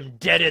left him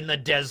dead in the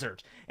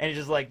desert. And he's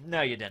just like,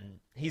 no, you didn't.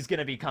 He's going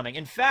to be coming.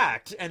 In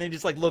fact, and then he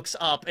just like looks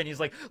up and he's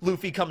like,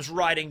 Luffy comes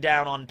riding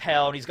down on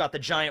Pell and he's got the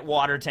giant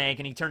water tank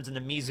and he turns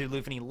into Mizu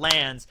Luffy and he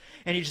lands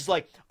and he's just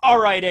like, all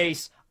right,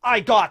 Ace,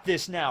 I got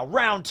this now.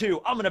 Round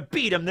 2. I'm going to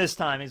beat him this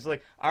time. He's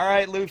like, all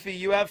right, Luffy,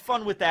 you have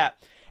fun with that.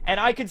 And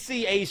I could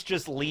see Ace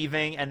just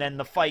leaving, and then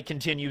the fight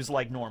continues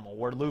like normal,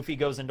 where Luffy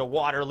goes into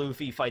water,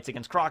 Luffy fights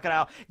against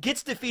Crocodile,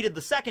 gets defeated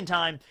the second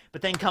time,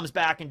 but then comes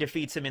back and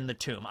defeats him in the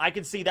tomb. I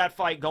could see that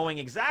fight going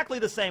exactly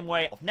the same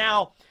way.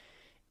 Now,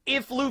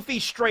 if Luffy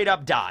straight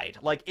up died,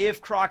 like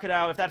if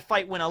that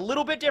fight went a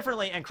little bit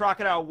differently and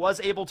Crocodile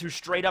was able to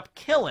straight up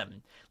kill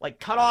him,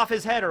 like cut off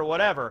his head or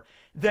whatever,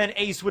 then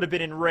Ace would have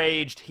been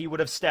enraged, he would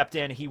have stepped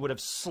in, he would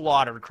have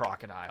slaughtered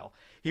Crocodile.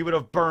 He would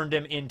have burned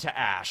him into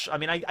ash. I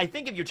mean, I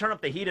think if you turn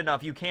up the heat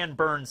enough, you can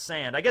burn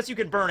sand. I guess you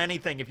can burn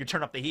anything if you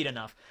turn up the heat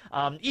enough.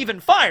 Even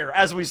fire,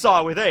 as we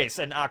saw with Ace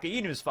and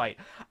Akainu's fight.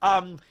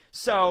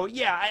 So,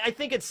 yeah, I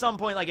think at some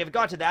point, like, if it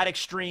got to that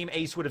extreme,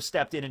 Ace would have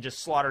stepped in and just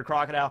slaughtered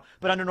Crocodile.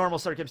 But under normal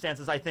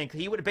circumstances, I think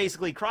he would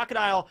basically,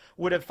 Crocodile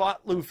would have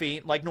fought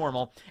Luffy, like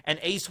normal, and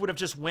Ace would have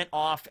just went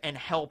off and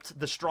helped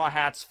the Straw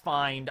Hats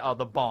find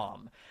the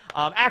bomb.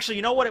 Actually,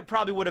 you know what it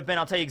probably would have been?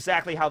 I'll tell you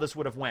exactly how this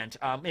would have went.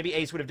 Maybe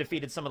Ace would have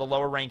defeated some of the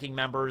lower-ranking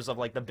members of,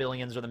 like, the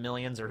Billions or the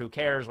Millions or who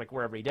cares, like,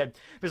 wherever he did.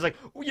 He's like,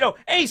 you know,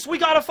 Ace, we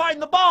gotta find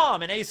the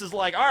bomb! And Ace is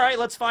like, all right,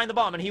 let's find the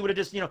bomb. And he would have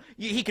just, you know,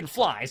 he can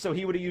fly, so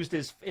he would have used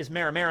his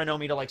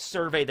Marimanomi to, like,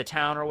 survey the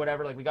town or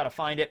whatever, like, we gotta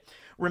find it.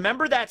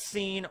 Remember that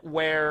scene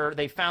where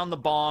they found the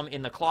bomb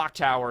in the clock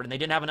tower and they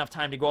didn't have enough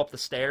time to go up the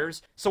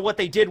stairs? So what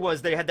they did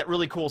was they had that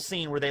really cool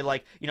scene where they,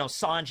 like, you know,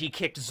 Sanji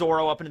kicked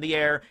Zoro up into the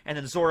air and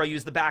then Zoro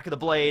used the back of the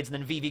blades and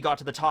then Vivi got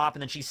to the top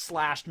and then she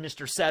slashed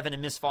Mr. 7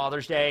 and Miss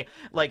Father's Day.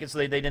 Like, so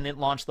they didn't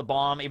launch the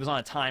bomb. It was on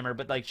a timer,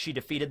 but, like, she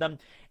defeated them.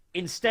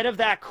 Instead of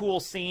that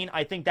cool scene,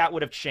 I think that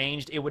would have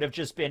changed. It would have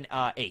just been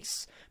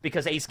Ace,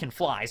 because Ace can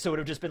fly. So it would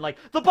have just been like,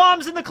 the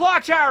bomb's in the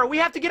clock tower! We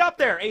have to get up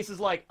there! Ace is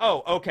like,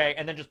 oh, okay,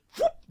 and then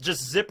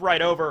just zip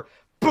right over,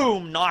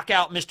 boom, knock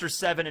out Mr.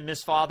 7 and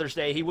Miss Father's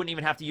Day. He wouldn't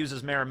even have to use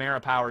his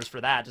Marimara powers for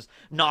that. Just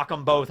knock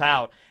them both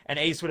out. And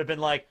Ace would have been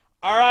like,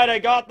 all right, I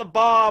got the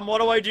bomb.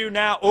 What do I do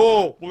now?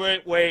 Oh,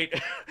 wait.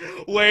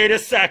 Wait a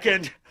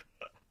second.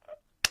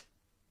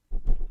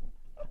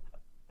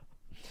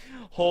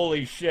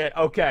 Holy shit.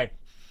 Okay.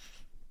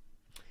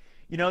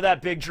 You know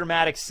that big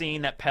dramatic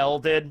scene that Pell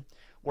did?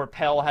 Where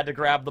Pell had to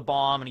grab the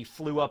bomb and he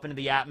flew up into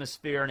the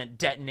atmosphere and it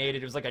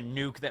detonated. It was like a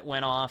nuke that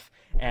went off.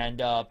 And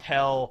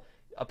Pell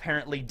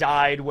apparently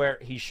died where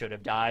he should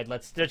have died.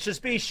 Let's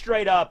just be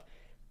straight up.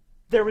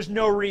 There was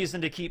no reason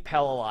to keep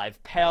Pell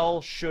alive.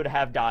 Pell should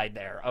have died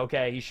there,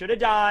 okay? He should have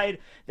died.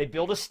 They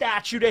built a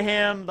statue to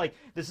him. Like,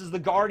 this is the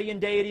guardian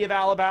deity of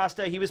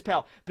Alabasta. He was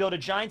Pell. Built a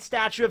giant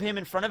statue of him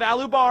in front of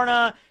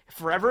Alubarna.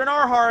 Forever in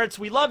our hearts.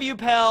 We love you,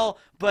 Pell.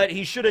 But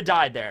he should have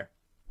died there.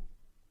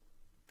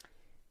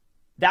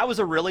 That was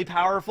a really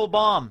powerful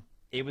bomb.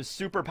 It was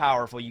super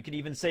powerful. You could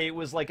even say it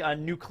was like a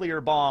nuclear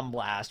bomb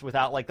blast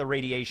without, like, the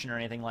radiation or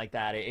anything like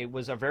that. It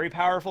was a very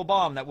powerful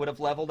bomb that would have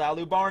leveled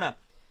Alubarna.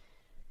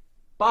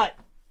 But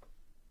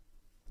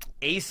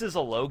Ace is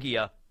a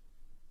Logia.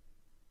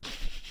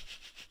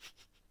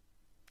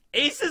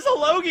 Ace is a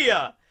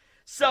Logia.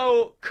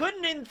 So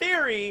couldn't, in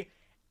theory,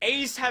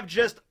 Ace have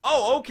just,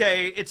 oh,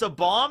 okay, it's a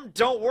bomb?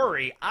 Don't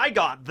worry, I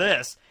got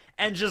this.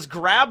 And just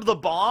grab the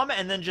bomb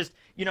and then just,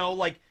 you know,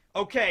 like,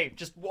 okay,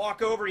 just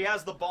walk over, he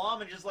has the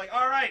bomb and just like,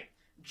 all right,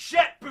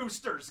 jet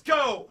boosters,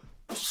 go!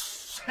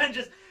 And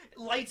just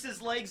lights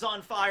his legs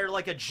on fire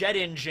like a jet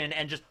engine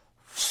and just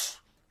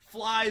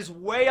flies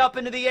way up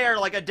into the air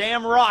like a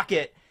damn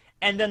rocket,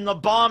 and then the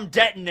bomb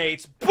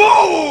detonates.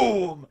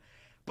 Boom!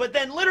 But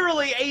then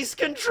literally Ace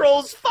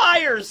controls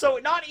fire,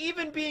 so not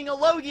even being a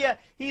Logia,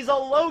 he's a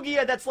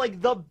Logia that's like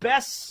the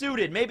best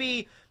suited.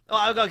 Maybe,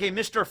 oh, okay,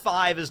 Mr.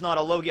 5 is not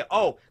a Logia.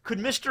 Oh, could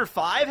Mr.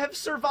 5 have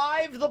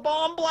survived the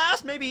bomb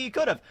blast? Maybe he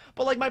could have.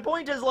 But like my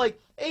point is, like,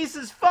 Ace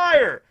is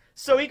fire,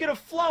 so he could have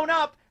flown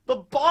up, the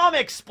bomb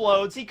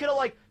explodes, he could have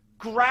like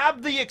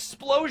grab the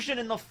explosion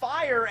in the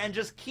fire and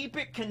just keep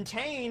it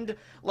contained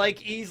like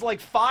he's like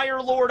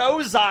Fire Lord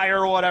Ozai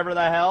or whatever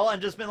the hell,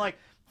 and just been like,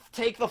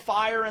 take the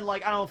fire and,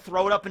 like, I don't know,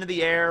 throw it up into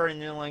the air and,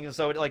 you know, like,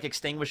 so it like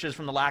extinguishes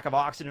from the lack of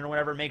oxygen or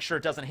whatever, make sure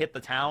it doesn't hit the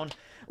town,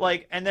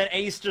 like, and then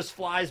Ace just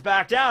flies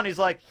back down. He's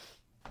like,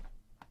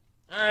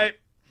 all right,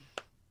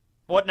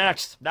 what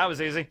next? That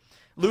was easy.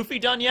 Luffy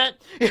done yet?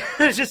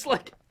 It's just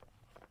like,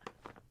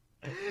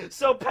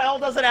 so Pell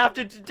doesn't have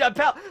to,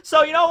 Pell,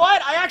 so you know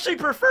what? I actually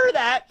prefer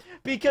that,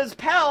 because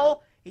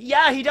Pell,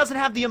 yeah, he doesn't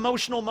have the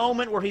emotional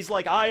moment where he's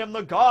like, I am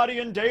the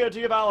guardian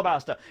deity of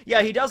Alabasta.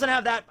 Yeah, he doesn't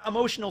have that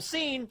emotional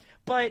scene,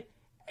 but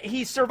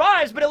he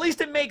survives, but at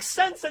least it makes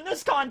sense in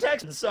this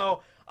context. And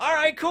so All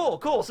right, cool,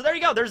 cool. So there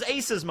you go. There's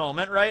Ace's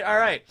moment, right? All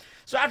right.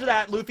 So after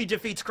that, Luffy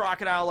defeats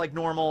Crocodile like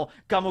normal.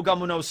 Gumu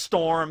Gumu no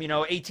Storm, you know,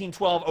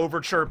 1812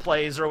 Overture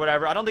plays or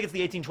whatever. I don't think it's the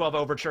 1812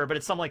 Overture, but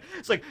it's something like,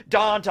 it's like,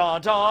 da da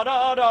da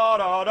da da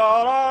da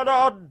da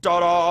da da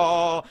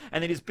da,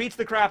 and then he just beats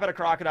the crap out of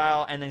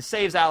Crocodile and then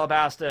saves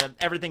Alabasta.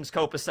 Everything's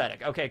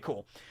copacetic. Okay,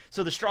 cool.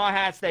 So the Straw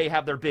Hats, they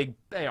have their big,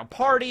 you know,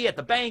 party at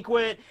the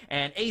banquet,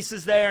 and Ace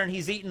is there, and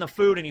he's eating the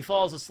food, and he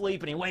falls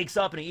asleep, and he wakes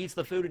up, and he eats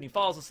the food, and he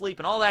falls asleep,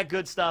 and all that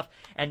good stuff.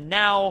 And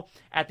now,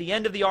 at the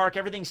end of the arc,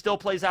 everything still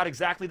plays out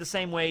exactly the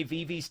same way.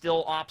 Vivi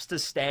still opts to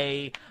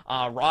stay.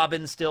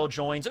 Robin still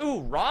joins.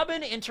 Ooh,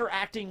 Robin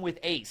interacting with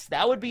Ace.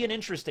 That would be an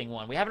interesting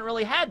one. We haven't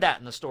really had that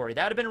in the story.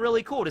 That would have been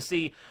really cool to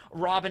see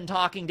Robin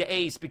talking to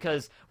Ace,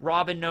 because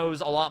Robin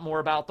knows a lot more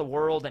about the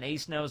world, and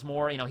Ace knows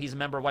more. You know, he's a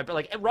member of White, but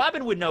like,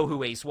 Robin would know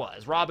who Ace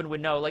was. Robin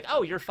would know, like,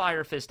 oh, you're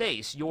Fire Fist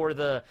Ace. You're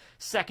the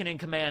second in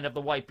command of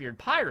the Whitebeard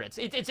Pirates.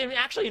 It's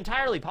actually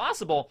entirely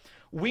possible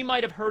we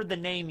might have heard the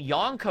name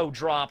Yonko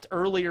dropped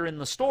earlier in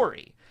the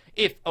story.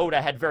 If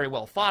Oda had very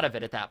well thought of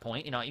it at that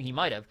point, you know, he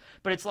might have.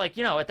 But it's like,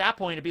 you know, at that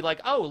point, it'd be like,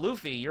 oh,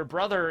 Luffy, your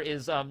brother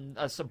is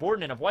a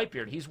subordinate of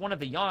Whitebeard. He's one of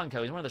the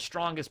Yonko. He's one of the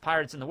strongest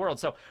pirates in the world.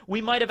 So we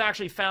might have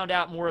actually found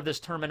out more of this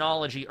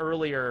terminology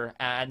earlier.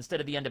 Instead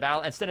of the end of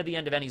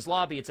Enies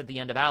Lobby, it's at the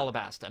end of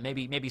Alabasta.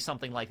 Maybe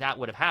something like that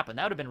would have happened.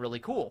 That would have been really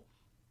cool.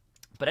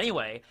 But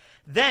anyway,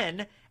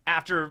 then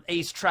after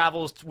Ace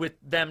travels with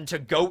them to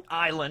Goat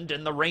Island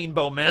and the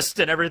Rainbow Mist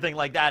and everything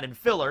like that in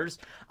fillers,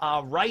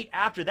 right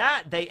after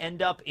that, they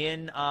end up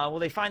in, well,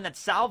 they find that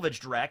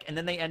salvaged wreck, and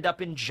then they end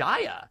up in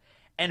Jaya.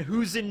 And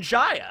who's in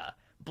Jaya?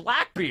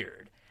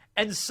 Blackbeard.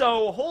 And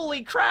so,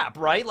 holy crap,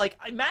 right? Like,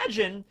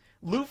 imagine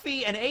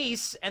Luffy and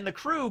Ace and the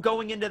crew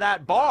going into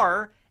that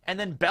bar, and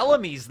then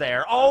Bellamy's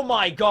there. Oh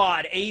my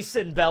god, Ace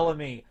and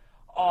Bellamy.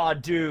 Oh,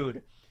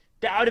 dude.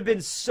 That would have been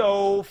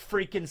so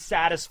freaking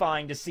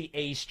satisfying to see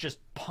Ace just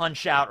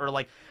punch out or,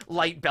 like,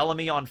 light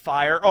Bellamy on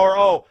fire. Or,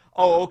 oh,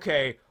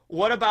 okay.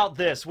 What about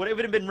this? It would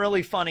have been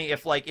really funny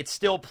if, like, it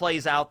still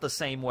plays out the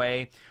same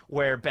way,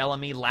 where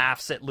Bellamy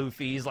laughs at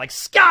Luffy. He's like,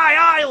 Sky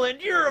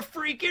Island, you're a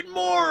freaking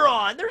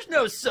moron. There's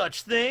no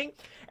such thing.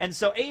 And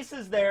so Ace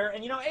is there,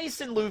 and, you know, Ace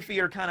and Luffy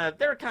are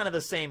they're kind of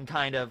the same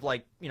kind of,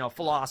 like, you know,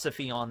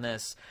 philosophy on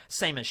this,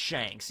 same as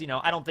Shanks. You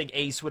know, I don't think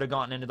Ace would have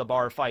gotten into the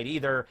bar fight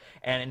either,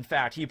 and in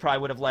fact, he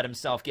probably would have let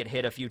himself get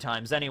hit a few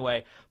times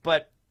anyway.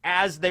 But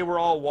as they were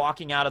all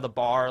walking out of the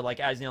bar, like,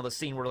 as, you know, the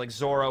scene where, like,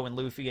 Zoro and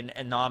Luffy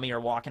and Nami are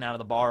walking out of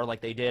the bar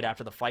like they did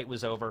after the fight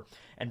was over,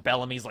 and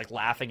Bellamy's, like,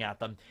 laughing at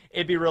them,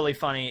 it'd be really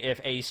funny if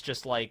Ace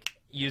just, like,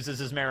 uses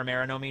his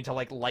Marimara to,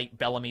 like, light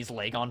Bellamy's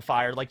leg on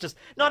fire. Like, just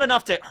not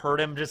enough to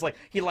hurt him, just, like,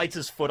 he lights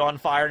his foot on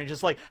fire, and he's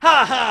just like,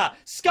 ha ha,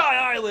 Sky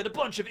Island, a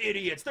bunch of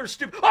idiots, they're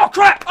stupid. Oh,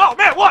 crap! Oh,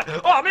 man, what?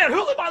 Oh, man,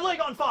 who lit my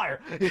leg on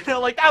fire? You know,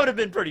 like, that would have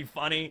been pretty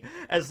funny,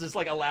 as just,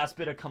 like, a last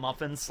bit of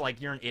comeuppance,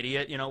 like, you're an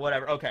idiot, you know,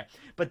 whatever. Okay.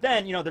 But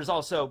then, you know, there's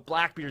also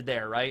Blackbeard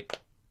there, right?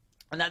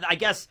 And that, I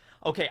guess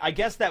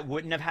that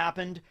wouldn't have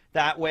happened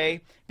that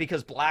way,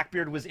 because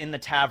Blackbeard was in the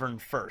tavern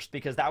first,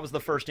 because that was the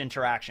first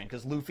interaction,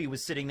 because Luffy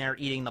was sitting there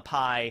eating the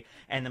pie,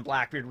 and then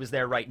Blackbeard was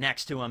there right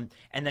next to him,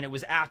 and then it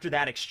was after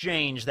that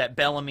exchange that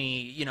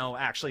Bellamy, you know,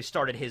 actually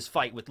started his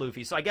fight with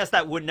Luffy. So I guess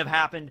that wouldn't have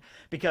happened,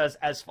 because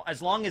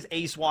as long as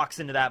Ace walks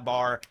into that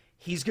bar,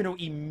 he's going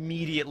to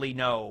immediately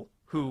know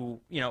who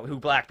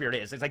Blackbeard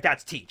is. It's like,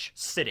 that's Teach,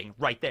 sitting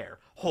right there.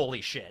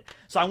 Holy shit.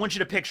 So I want you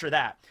to picture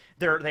that.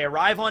 They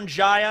arrive on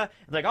Jaya,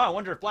 and like, oh, I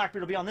wonder if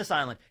Blackbeard will be on this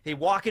island. They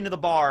walk into the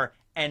bar,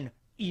 and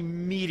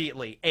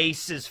immediately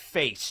Ace's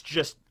face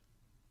just,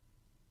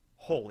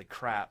 holy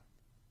crap,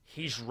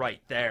 he's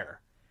right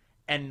there.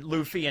 And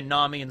Luffy and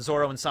Nami and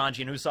Zoro and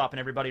Sanji and Usopp and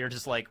everybody are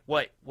just like,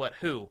 what,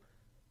 who?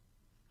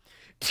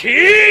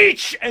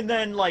 Teach! And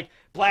then, like,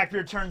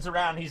 Blackbeard turns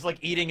around, and he's, like,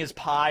 eating his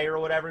pie or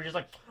whatever. He's just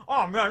like,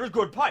 oh, man, it's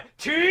good pie.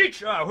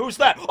 Teach! Who's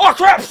that? Oh,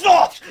 crap,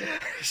 stop!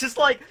 It's just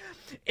like,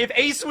 if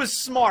Ace was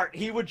smart,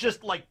 he would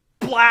just, like,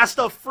 blast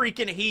a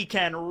freaking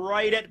he-can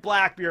right at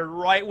Blackbeard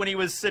right when he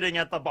was sitting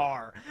at the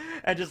bar.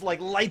 And just,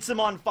 like, lights him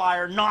on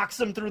fire, knocks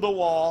him through the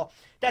wall.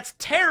 That's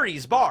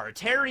Terry's bar.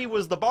 Terry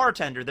was the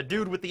bartender, the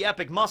dude with the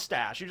epic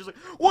mustache. He's just like,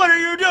 what are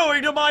you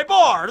doing to my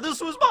bar?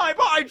 This was my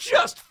bar. I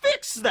just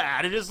fixed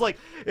that. And it's like,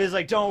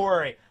 don't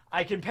worry.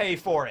 I can pay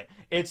for it.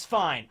 It's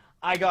fine.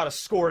 I got a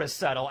score to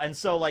settle. And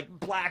so, like,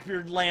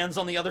 Blackbeard lands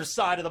on the other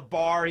side of the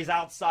bar. He's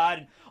outside,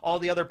 and all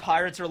the other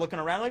pirates are looking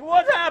around like,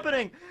 what's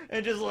happening?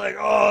 And just like,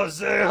 oh,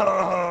 say ha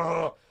ha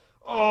ha.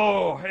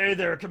 Oh, hey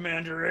there,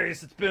 Commander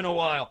Ace. It's been a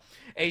while.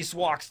 Ace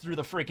walks through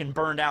the freaking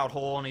burned out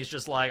hole, and he's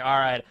just like, all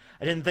right,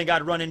 I didn't think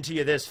I'd run into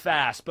you this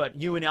fast, but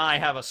you and I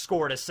have a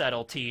score to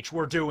settle, Teach.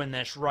 We're doing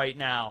this right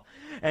now.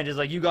 And he's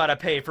like, you gotta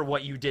pay for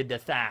what you did to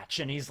Thatch.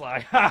 And he's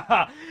like, ha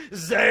ha,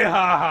 say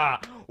ha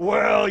ha.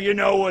 Well, you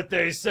know what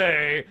they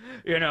say.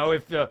 You know,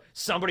 if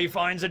somebody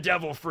finds a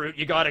devil fruit,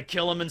 you gotta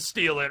kill him and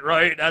steal it,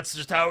 right? That's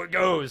just how it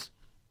goes.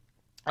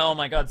 Oh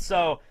my god,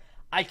 so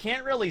I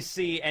can't really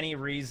see any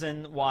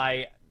reason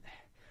why...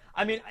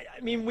 I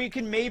mean, we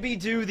can maybe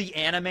do the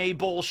anime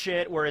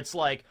bullshit where it's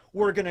like,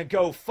 we're gonna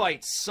go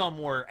fight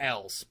somewhere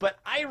else. But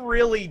I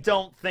really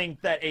don't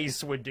think that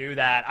Ace would do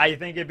that. I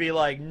think it'd be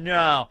like,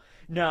 no,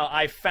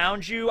 I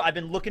found you. I've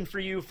been looking for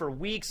you for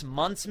weeks,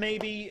 months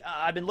maybe.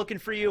 I've been looking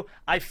for you.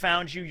 I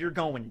found you. You're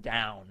going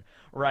down,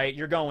 right?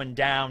 You're going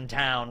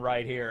downtown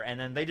right here. And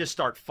then they just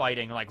start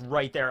fighting, like,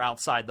 right there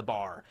outside the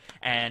bar.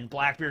 And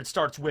Blackbeard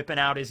starts whipping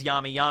out his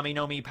Yami Yami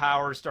no Mi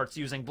power, starts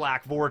using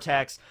Black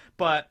Vortex.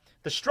 But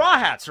the Straw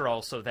Hats are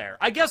also there.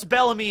 I guess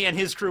Bellamy and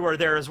his crew are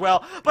there as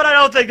well, but I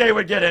don't think they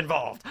would get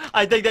involved.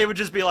 I think they would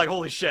just be like,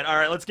 holy shit, all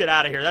right, let's get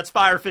out of here. That's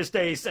Fire Fist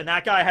Ace, and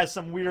that guy has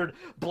some weird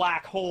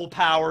black hole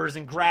powers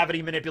and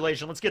gravity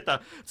manipulation. Let's get the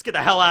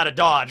hell out of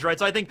Dodge, right?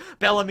 So I think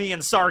Bellamy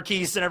and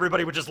Sarkis and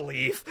everybody would just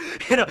leave.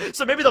 You know,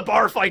 so maybe the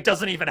bar fight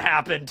doesn't even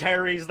happen.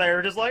 Terry's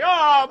there just like,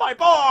 oh, my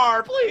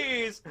bar,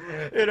 please.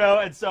 You know,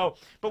 and so,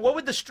 but what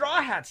would the Straw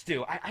Hats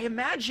do? I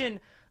imagine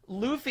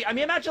Luffy, I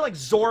mean, imagine like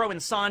Zoro and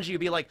Sanji would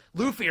be like,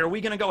 Luffy, are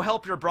we gonna go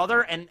help your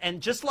brother? And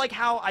just like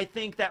how I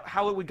think that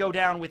how it would go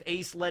down with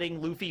Ace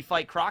letting Luffy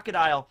fight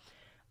Crocodile,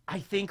 I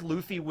think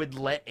Luffy would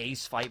let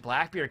Ace fight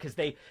Blackbeard,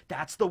 because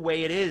that's the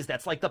way it is.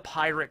 That's like the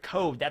pirate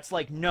code. That's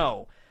like,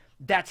 no,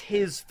 that's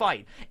his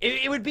fight.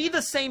 It would be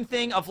the same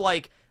thing of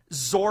like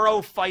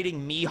Zoro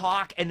fighting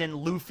Mihawk and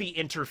then Luffy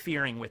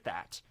interfering with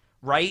that.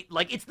 Right?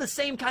 Like, it's the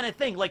same kind of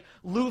thing. Like,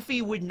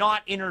 Luffy would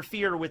not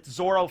interfere with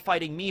Zoro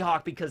fighting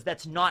Mihawk because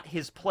that's not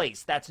his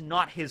place. That's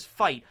not his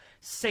fight.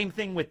 Same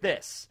thing with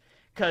this.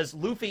 Because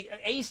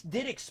Ace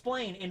did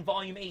explain in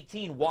Volume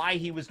 18 why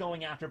he was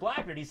going after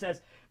Blackbeard. He says,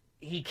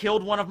 he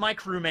killed one of my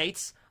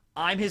crewmates.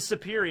 I'm his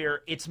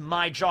superior. It's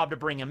my job to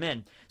bring him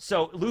in.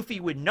 So Luffy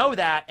would know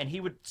that, and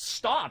he would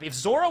stop. If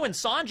Zoro and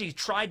Sanji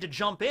tried to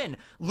jump in,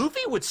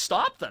 Luffy would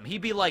stop them.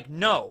 He'd be like,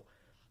 no,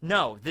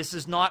 this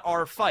is not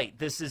our fight.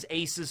 This is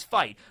Ace's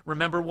fight.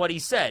 Remember what he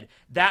said.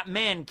 That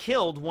man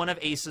killed one of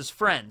Ace's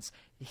friends.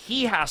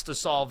 He has to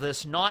solve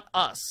this, not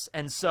us.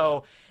 And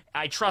so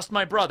I trust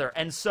my brother.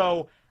 And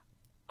so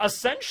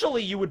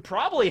essentially you would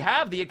probably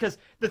have because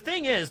the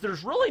thing is,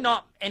 there's really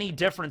not any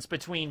difference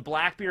between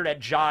Blackbeard at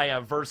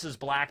Jaya versus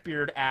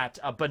Blackbeard at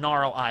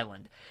Banaro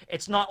Island.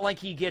 It's not like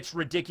he gets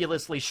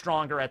ridiculously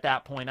stronger at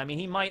that point. I mean,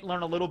 he might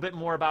learn a little bit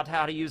more about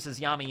how to use his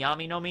Yami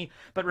Yami no Mi,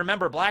 but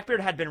remember,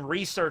 Blackbeard had been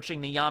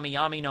researching the Yami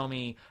Yami no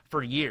Mi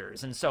for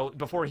years, and so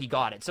before he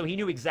got it, so he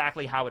knew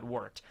exactly how it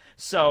worked.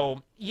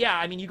 So yeah,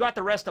 I mean, you got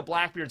the rest of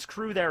Blackbeard's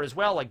crew there as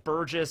well, like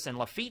Burgess and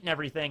Lafitte and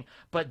everything,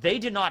 but they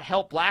did not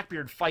help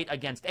Blackbeard fight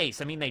against Ace.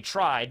 I mean, they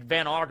tried.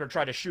 Van Augur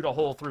tried to shoot a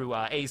hole through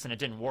Ace, and it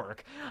didn't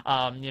work.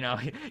 You know,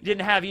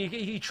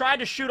 he tried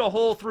to shoot a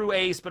hole through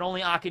Ace, but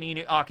only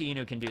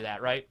Akainu can do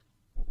that, right?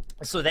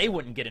 So they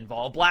wouldn't get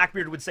involved.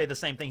 Blackbeard would say the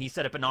same thing he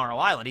said at Banaro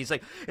Island. It's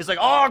like,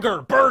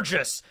 Augur,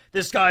 Burgess,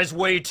 this guy's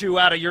way too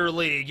out of your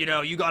league. You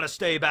know, you got to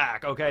stay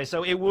back. Okay,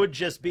 so it would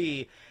just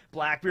be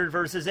Blackbeard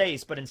versus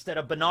Ace, but instead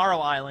of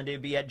Banaro Island, it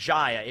would be at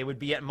Jaya. It would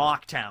be at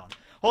Mocktown.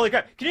 Holy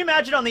crap. Can you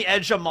imagine on the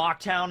edge of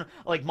Mocktown,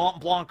 like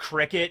Mont Blanc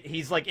Cricket,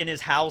 he's like in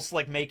his house,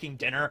 like making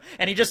dinner,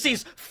 and he just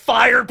sees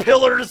fire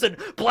pillars and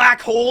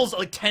black holes,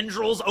 like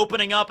tendrils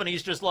opening up, and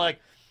he's just like,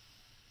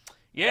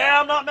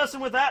 yeah, I'm not messing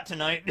with that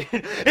tonight.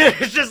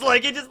 It's just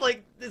like,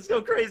 it's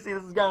so crazy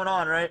this is going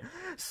on, right?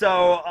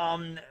 So,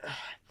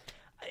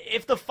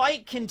 if the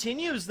fight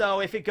continues, though,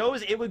 if it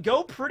goes, it would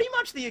go pretty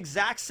much the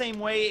exact same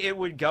way it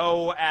would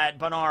go at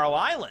Banaro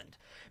Island.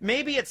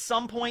 Maybe at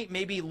some point,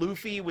 maybe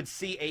Luffy would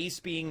see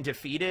Ace being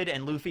defeated,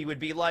 and Luffy would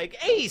be like,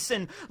 Ace!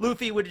 And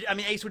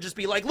Ace would just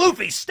be like,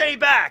 Luffy, stay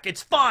back!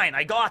 It's fine,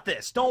 I got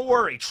this, don't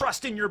worry,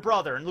 trust in your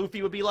brother. And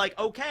Luffy would be like,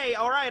 okay,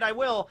 alright, I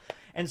will.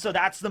 And so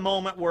that's the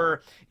moment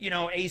where, you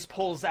know, Ace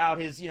pulls out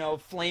his, you know,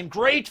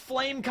 great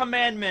flame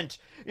commandment,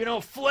 you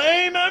know,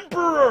 Flame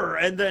Emperor!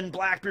 And then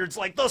Blackbeard's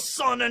like, the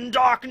sun and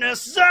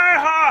darkness,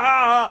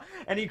 Zaha!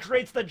 And he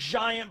creates the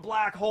giant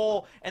black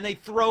hole, and they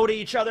throw to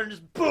each other, and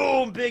just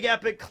boom, big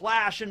epic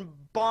clash and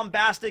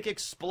bombastic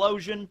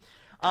explosion.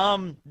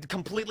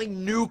 Completely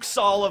nukes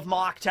all of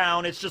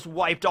Mocktown. It's just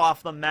wiped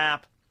off the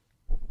map.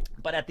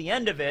 But at the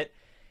end of it,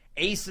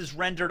 Ace is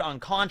rendered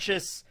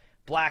unconscious,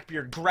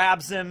 Blackbeard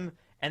grabs him,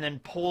 and then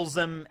pulls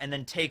him, and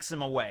then takes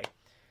him away.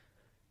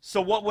 So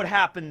what would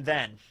happen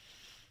then?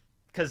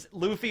 Because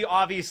Luffy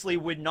obviously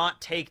would not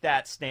take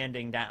that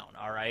standing down,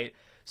 alright?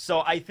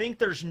 So I think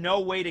there's no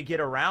way to get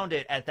around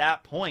it at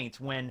that point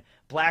when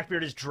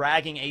Blackbeard is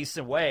dragging Ace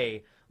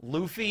away.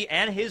 Luffy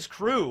and his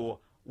crew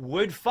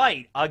would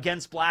fight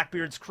against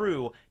Blackbeard's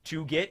crew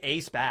to get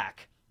Ace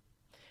back.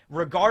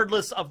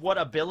 Regardless of what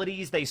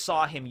abilities they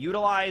saw him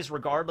utilize,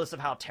 regardless of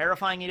how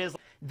terrifying it is,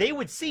 they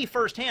would see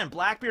firsthand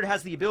Blackbeard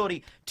has the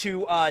ability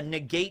to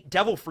negate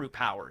Devil Fruit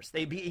powers.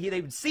 They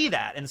would see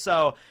that, and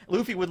so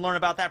Luffy would learn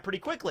about that pretty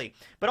quickly.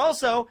 But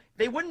also,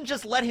 they wouldn't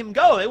just let him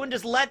go. They wouldn't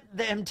just let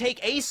him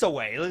take Ace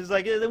away. It was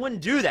like, they wouldn't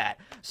do that.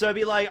 So it'd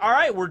be like, all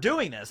right, we're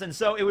doing this. And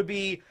so it would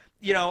be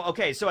you know,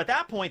 okay, so at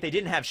that point, they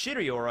didn't have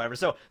Shiryu or whatever.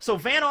 So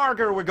Van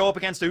Arger would go up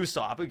against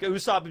Usopp.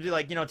 Usopp would be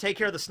like, you know, take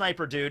care of the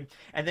sniper, dude.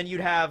 And then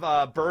you'd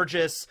have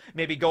Burgess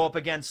maybe go up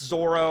against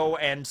Zoro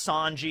and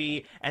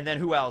Sanji. And then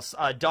who else?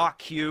 Doc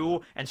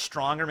Q and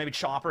Stronger. Maybe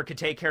Chopper could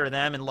take care of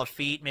them. And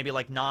Lafitte, maybe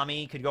like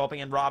Nami could go up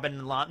against Robin.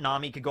 And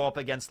Nami could go up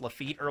against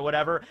Lafitte or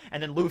whatever.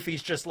 And then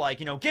Luffy's just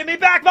like, you know, give me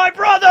back my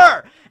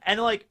brother!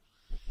 And like,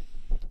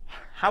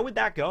 how would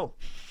that go?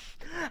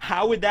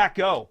 How would that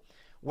go?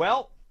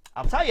 Well,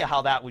 I'll tell you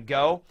how that would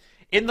go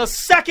in the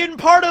second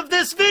part of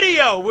this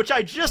video, which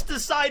I just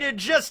decided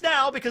just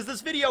now because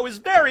this video is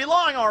very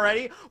long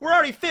already. We're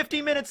already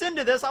 50 minutes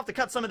into this. I'll have to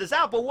cut some of this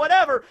out, but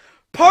whatever.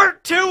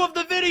 Part 2 of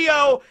the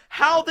video,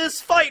 how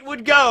this fight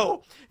would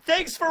go.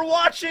 Thanks for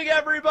watching,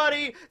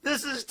 everybody.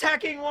 This is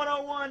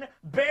Tekking101,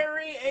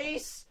 Barry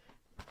Ace.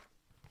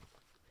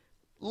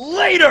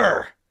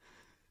 Later!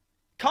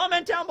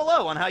 Comment down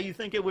below on how you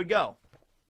think it would go.